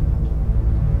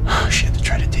 She had to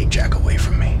try to take Jack away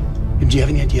from me. And do you have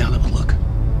any idea how that would look?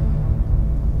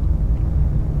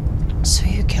 So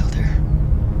you killed her?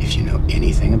 If you know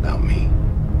anything about me,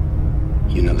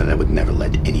 you know that I would never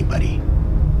let anybody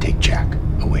take Jack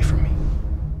away from me.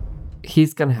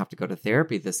 He's going to have to go to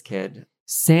therapy, this kid.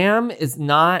 Sam is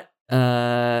not,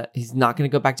 he's not going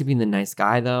to go back to being the nice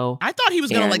guy, though. I thought he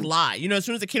was going to like lie. You know, as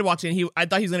soon as the kid walked in, I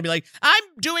thought he was going to be like, I'm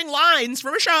doing lines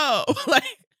from a show. Like,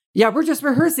 yeah, we're just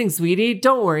rehearsing, sweetie.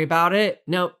 Don't worry about it.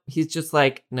 No, he's just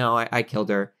like, no, I killed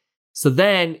her. So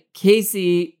then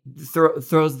Casey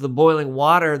throws the boiling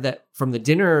water that from the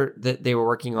dinner that they were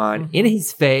working on in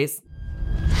his face.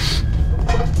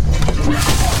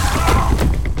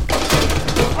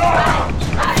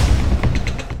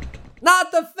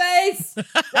 Not the face!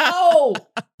 No!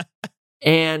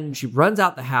 And she runs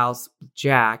out the house with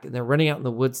Jack, and they're running out in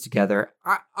the woods together.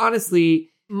 Honestly,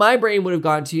 my brain would have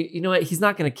gone to, you know what? He's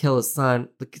not going to kill his son.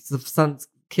 The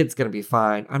kid's going to be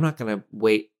fine. I'm not going to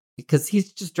wait because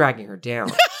he's just dragging her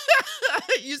down.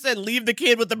 You said leave the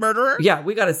kid with the murderer? Yeah,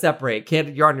 we got to separate.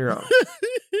 Kid, you're on your own.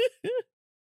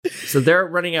 So they're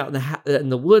running out in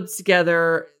the woods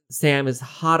together. Sam is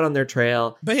hot on their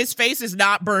trail. But his face is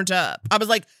not burnt up. I was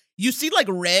like, you see like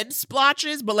red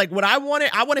splotches, but like what I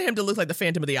wanted him to look like the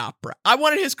Phantom of the Opera. I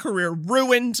wanted his career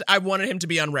ruined. I wanted him to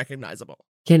be unrecognizable.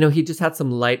 Yeah, no, he just had some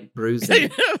light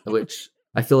bruising, which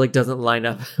I feel like doesn't line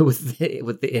up with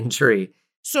the injury.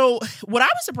 So what I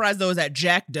was surprised, though, is that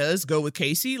Jack does go with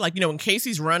Casey. Like, you know, when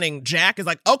Casey's running, Jack is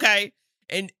like, okay.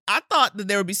 And I thought that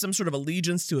there would be some sort of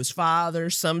allegiance to his father,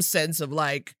 some sense of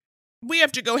like, we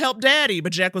have to go help Daddy.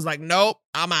 But Jack was like, nope,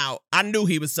 I'm out. I knew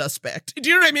he was suspect. Do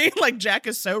you know what I mean? Like, Jack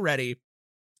is so ready.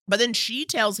 But then she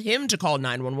tells him to call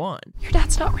 911. Your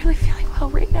dad's not really feeling well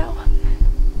right now.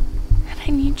 And I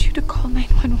need you to call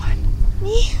 911.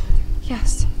 Me?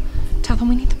 Yes. Tell them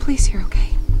we need the police here, okay?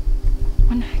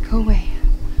 When I go away,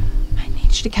 I need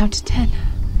you to count to 10.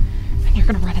 And you're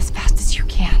gonna run as fast as you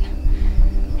can.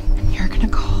 And you're gonna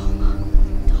call.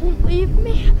 Don't leave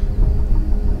me.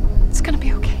 It's gonna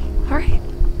be okay, all right?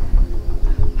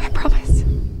 I promise.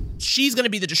 She's gonna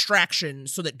be the distraction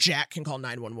so that Jack can call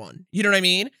 911. You know what I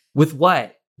mean? With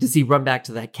what? Does he run back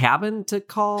to the cabin to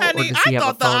call? Honey, or does he I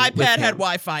have thought the iPad had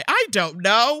Wi-Fi. I don't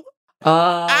know.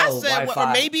 Oh, I said, Wi-Fi.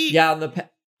 or maybe. Yeah, on the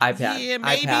iPad. Yeah,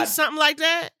 maybe iPad. something like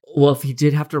that. Well, if he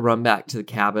did have to run back to the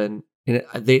cabin, and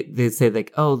they say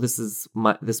like, "Oh, this was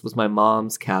my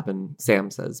mom's cabin."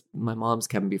 Sam says, "My mom's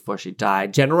cabin before she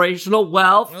died." Generational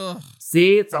wealth. Ugh,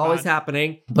 See, it's always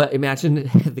happening. But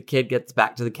imagine the kid gets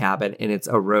back to the cabin and it's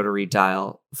a rotary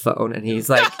dial phone, and he's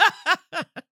like,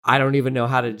 "I don't even know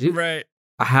how to do. Right?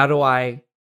 How do I?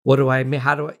 What do I?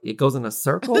 How do I? It goes in a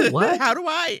circle. What? How do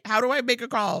I make a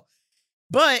call?"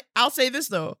 But I'll say this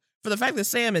though. For the fact that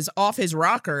Sam is off his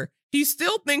rocker, he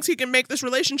still thinks he can make this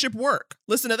relationship work.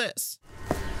 Listen to this.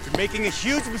 You're making a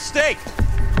huge mistake.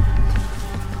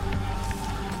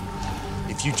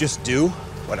 If you just do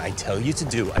what I tell you to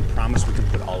do, I promise we can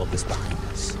put all of this behind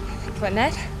us.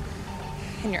 Lynette?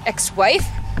 And your ex-wife?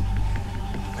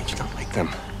 But you don't like them.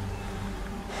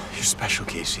 You're special,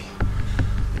 Casey.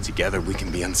 And together we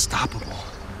can be unstoppable.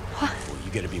 What? Well,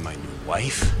 you gotta be my new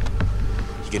wife.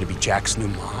 You gotta be Jack's new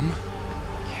mom.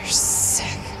 You're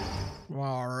sick.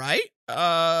 All right.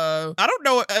 I don't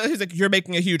know. He's like, you're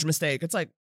making a huge mistake. It's like,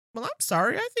 well, I'm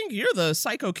sorry. I think you're the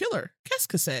psycho killer. Qu'est-ce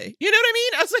que c'est? You know what I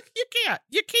mean? I was like, you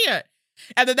can't.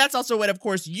 And then that's also when, of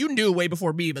course, you knew way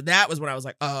before me, but that was when I was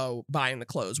like, oh, buying the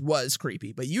clothes was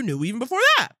creepy. But you knew even before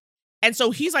that. And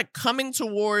so he's like coming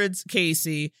towards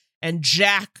Casey, and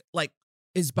Jack like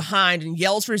is behind and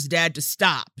yells for his dad to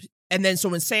stop. And then so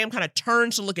when Sam kind of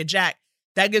turns to look at Jack,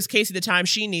 that gives Casey the time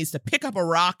she needs to pick up a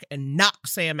rock and knock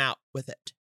Sam out with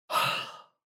it.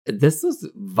 This was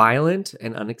violent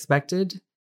and unexpected.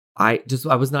 I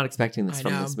was not expecting this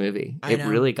from this movie. It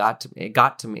really got to me. It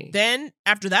got to me. Then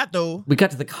after that, though, we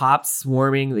got to the cops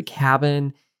swarming the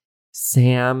cabin.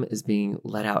 Sam is being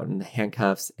let out in the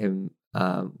handcuffs, and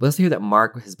let's hear that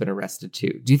Mark has been arrested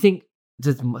too. Do you think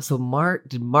did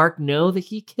Mark know that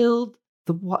he killed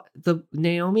the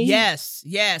Naomi? Yes.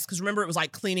 Because remember, it was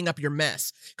like cleaning up your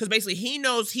mess. Because basically, he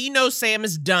knows Sam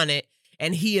has done it,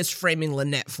 and he is framing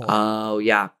Lynette for her. Oh,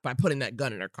 yeah. By putting that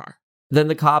gun in her car. Then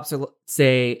the cops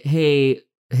say, hey,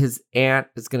 his aunt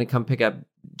is going to come pick up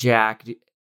Jack.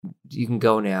 You can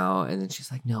go now. And then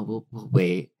she's like, no, we'll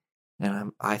wait.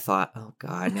 And I thought, oh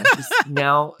God,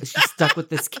 now she's stuck with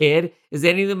this kid. Is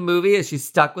any of the movie, is she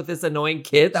stuck with this annoying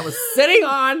kid that was sitting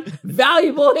on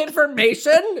valuable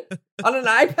information on an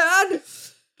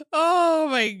iPad? Oh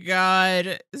my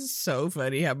God. It's so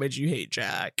funny how much you hate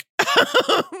Jack.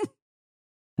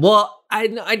 Well, I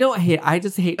don't hate, I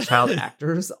just hate child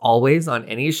actors always on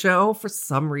any show for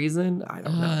some reason. I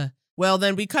don't know. Well,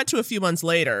 then we cut to a few months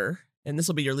later. And this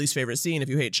will be your least favorite scene if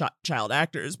you hate child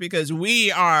actors, because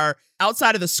we are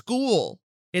outside of the school.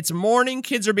 It's morning.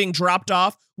 Kids are being dropped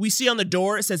off. We see on the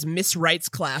door, it says Miss Wright's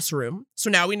classroom.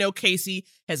 So now we know Casey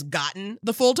has gotten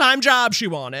the full-time job she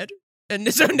wanted.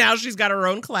 And so now she's got her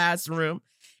own classroom.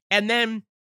 And then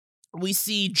we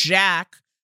see Jack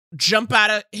jump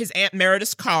out of his Aunt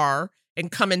Meredith's car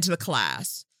and come into the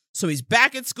class. So he's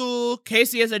back at school.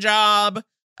 Casey has a job.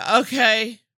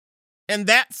 Okay. And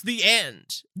that's the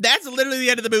end. That's literally the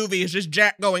end of the movie. It's just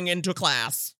Jack going into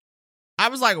class. I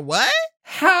was like, what?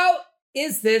 How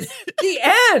is this the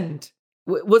end?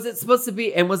 Was it supposed to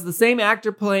be, and was the same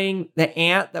actor playing the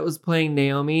aunt that was playing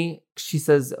Naomi? She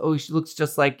says, oh, she looks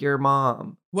just like your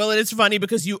mom. Well, it is funny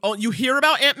because you hear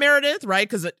about Aunt Meredith, right?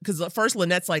 Because at first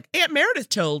Lynette's like, Aunt Meredith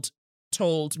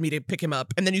told me to pick him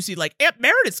up. And then you see like, Aunt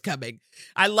Meredith's coming.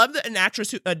 I love that an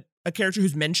actress, a character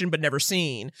who's mentioned but never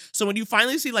seen. So when you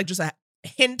finally see like just a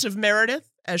hint of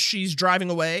Meredith as she's driving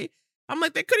away, I'm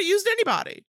like, they could have used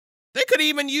anybody. They could have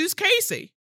even used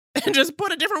Casey and just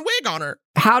put a different wig on her.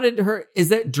 How did is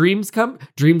that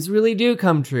dreams really do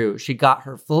come true? She got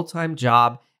her full-time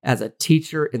job as a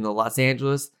teacher in the Los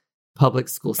Angeles public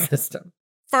school system.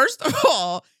 First of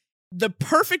all, the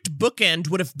perfect bookend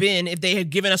would have been if they had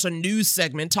given us a news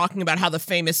segment talking about how the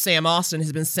famous Sam Austin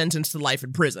has been sentenced to life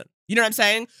in prison. You know what I'm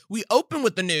saying? We open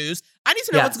with the news. I need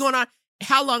to know what's going on.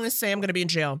 How long is Sam going to be in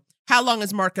jail? How long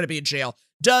is Mark going to be in jail?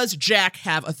 Does Jack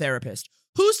have a therapist?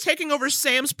 Who's taking over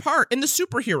Sam's part in the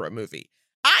superhero movie?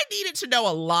 I needed to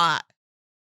know a lot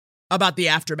about the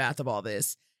aftermath of all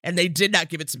this, and they did not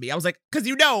give it to me. I was like, because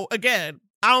again,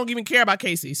 I don't even care about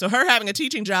Casey, so her having a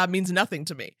teaching job means nothing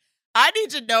to me. I need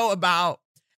to know about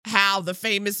how the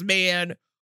famous man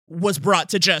was brought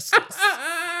to justice.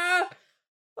 I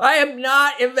am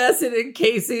not invested in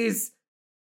Casey's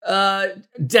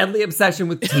deadly obsession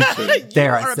with teaching.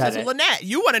 There, I said it. Lynette.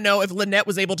 You want to know if Lynette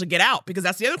was able to get out, because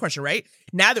that's the other question, right?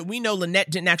 Now that we know Lynette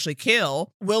didn't actually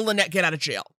kill, will Lynette get out of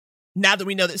jail? Now that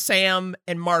we know that Sam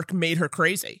and Mark made her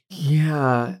crazy.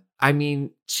 Yeah. I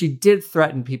mean, she did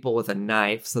threaten people with a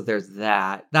knife, so there's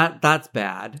that. That's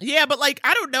bad. Yeah, but like,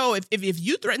 I don't know, if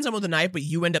you threaten someone with a knife, but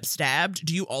you end up stabbed,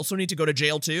 do you also need to go to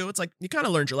jail too? It's like, you kind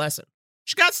of learned your lesson.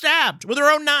 She got stabbed with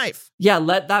her own knife. Yeah,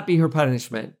 let that be her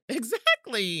punishment.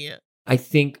 Exactly. I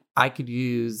think I could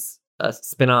use a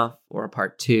spinoff or a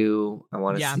part 2. I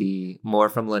want to see more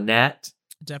from Lynette.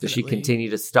 Definitely. Does she continue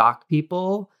to stalk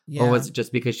people? Yeah. Or was it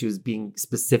just because she was being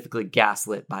specifically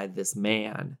gaslit by this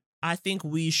man? I think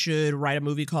we should write a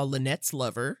movie called Lynette's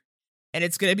Lover. And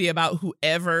it's going to be about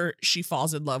whoever she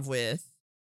falls in love with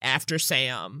after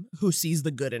Sam, who sees the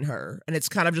good in her. And it's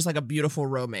kind of just like a beautiful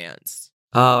romance.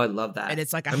 Oh, I love that. And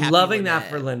it's like I'm loving that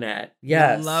for Lynette.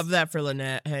 Yes. I love that for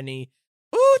Lynette, honey.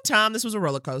 Ooh, Tom, this was a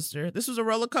roller coaster. This was a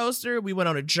roller coaster. We went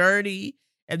on a journey,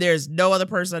 and there's no other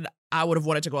person I would have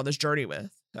wanted to go on this journey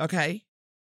with. Okay?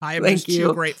 I am just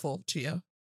too grateful to you.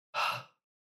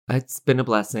 It's been a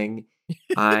blessing.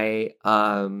 I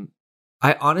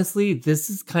honestly, this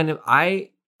is kind of,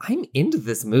 I'm into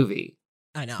this movie.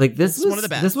 I know. Like this was one of the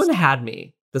best. This one had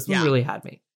me. This one really had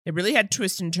me. It really had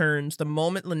twists and turns. The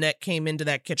moment Lynette came into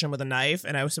that kitchen with a knife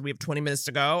and I said, we have 20 minutes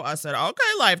to go, I said, okay,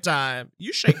 Lifetime,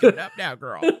 you shaking it up now,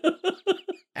 girl.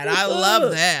 And I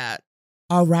love that.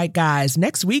 All right, guys,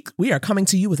 next week we are coming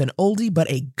to you with an oldie but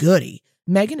a goodie.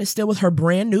 Megan is still with her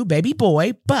brand new baby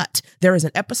boy, but there is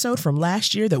an episode from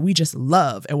last year that we just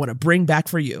love and want to bring back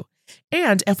for you.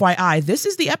 And FYI, this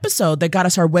is the episode that got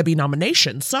us our Webby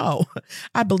nomination, so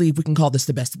I believe we can call this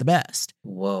the best of the best.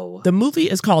 Whoa. The movie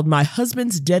is called My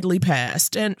Husband's Deadly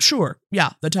Past, and sure,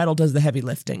 yeah, the title does the heavy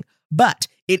lifting, but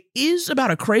it is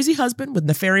about a crazy husband with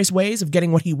nefarious ways of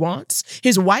getting what he wants,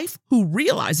 his wife who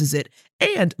realizes it,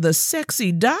 and the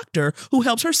sexy doctor who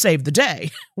helps her save the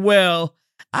day. Well,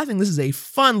 I think this is a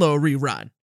fun little rerun.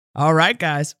 All right,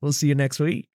 guys, we'll see you next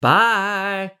week.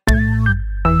 Bye.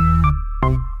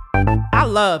 I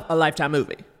love a Lifetime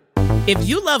movie. If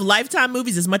you love Lifetime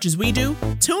movies as much as we do,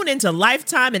 tune into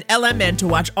Lifetime and LMN to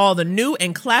watch all the new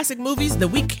and classic movies that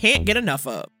we can't get enough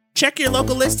of. Check your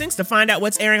local listings to find out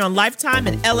what's airing on Lifetime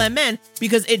and LMN,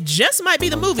 because it just might be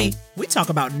the movie we talk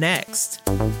about next.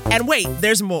 And wait,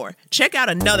 there's more. Check out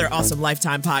another awesome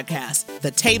Lifetime podcast, The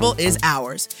Table is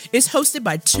Ours. It's hosted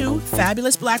by two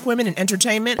fabulous Black women in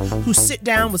entertainment who sit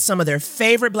down with some of their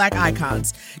favorite Black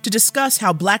icons to discuss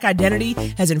how Black identity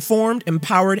has informed,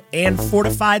 empowered, and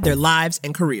fortified their lives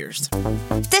and careers.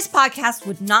 This podcast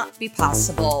would not be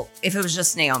possible if it was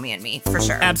just Naomi and me, for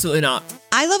sure. Absolutely not.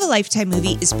 I Love a Lifetime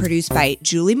Movie is produced by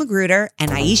Julie Magruder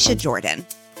and Aisha Jordan,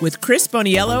 with Chris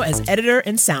Boniello as editor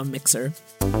and sound mixer.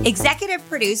 Executive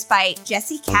produced by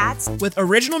Jesse Katz, with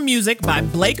original music by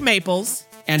Blake Maples,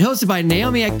 and hosted by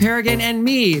Naomi Ekperigin and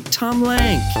me, Tom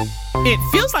Lank.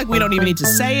 It feels like we don't even need to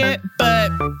say it,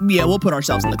 but yeah, we'll put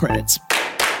ourselves in the credits.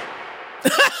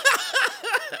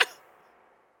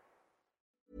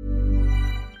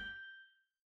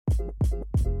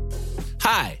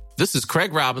 Hi, this is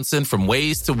Craig Robinson from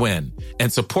Ways to Win,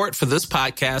 and support for this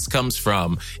podcast comes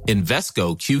from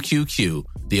Invesco QQQ,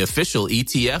 the official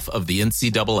ETF of the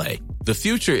NCAA. The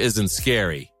future isn't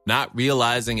scary. Not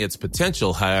realizing its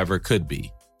potential, however, could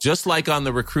be. Just like on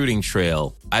the recruiting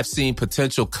trail, I've seen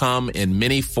potential come in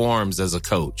many forms as a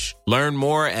coach. Learn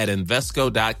more at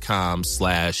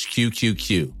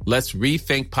Invesco.com/QQQ. Let's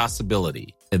rethink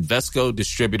possibility. Invesco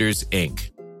Distributors,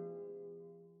 Inc.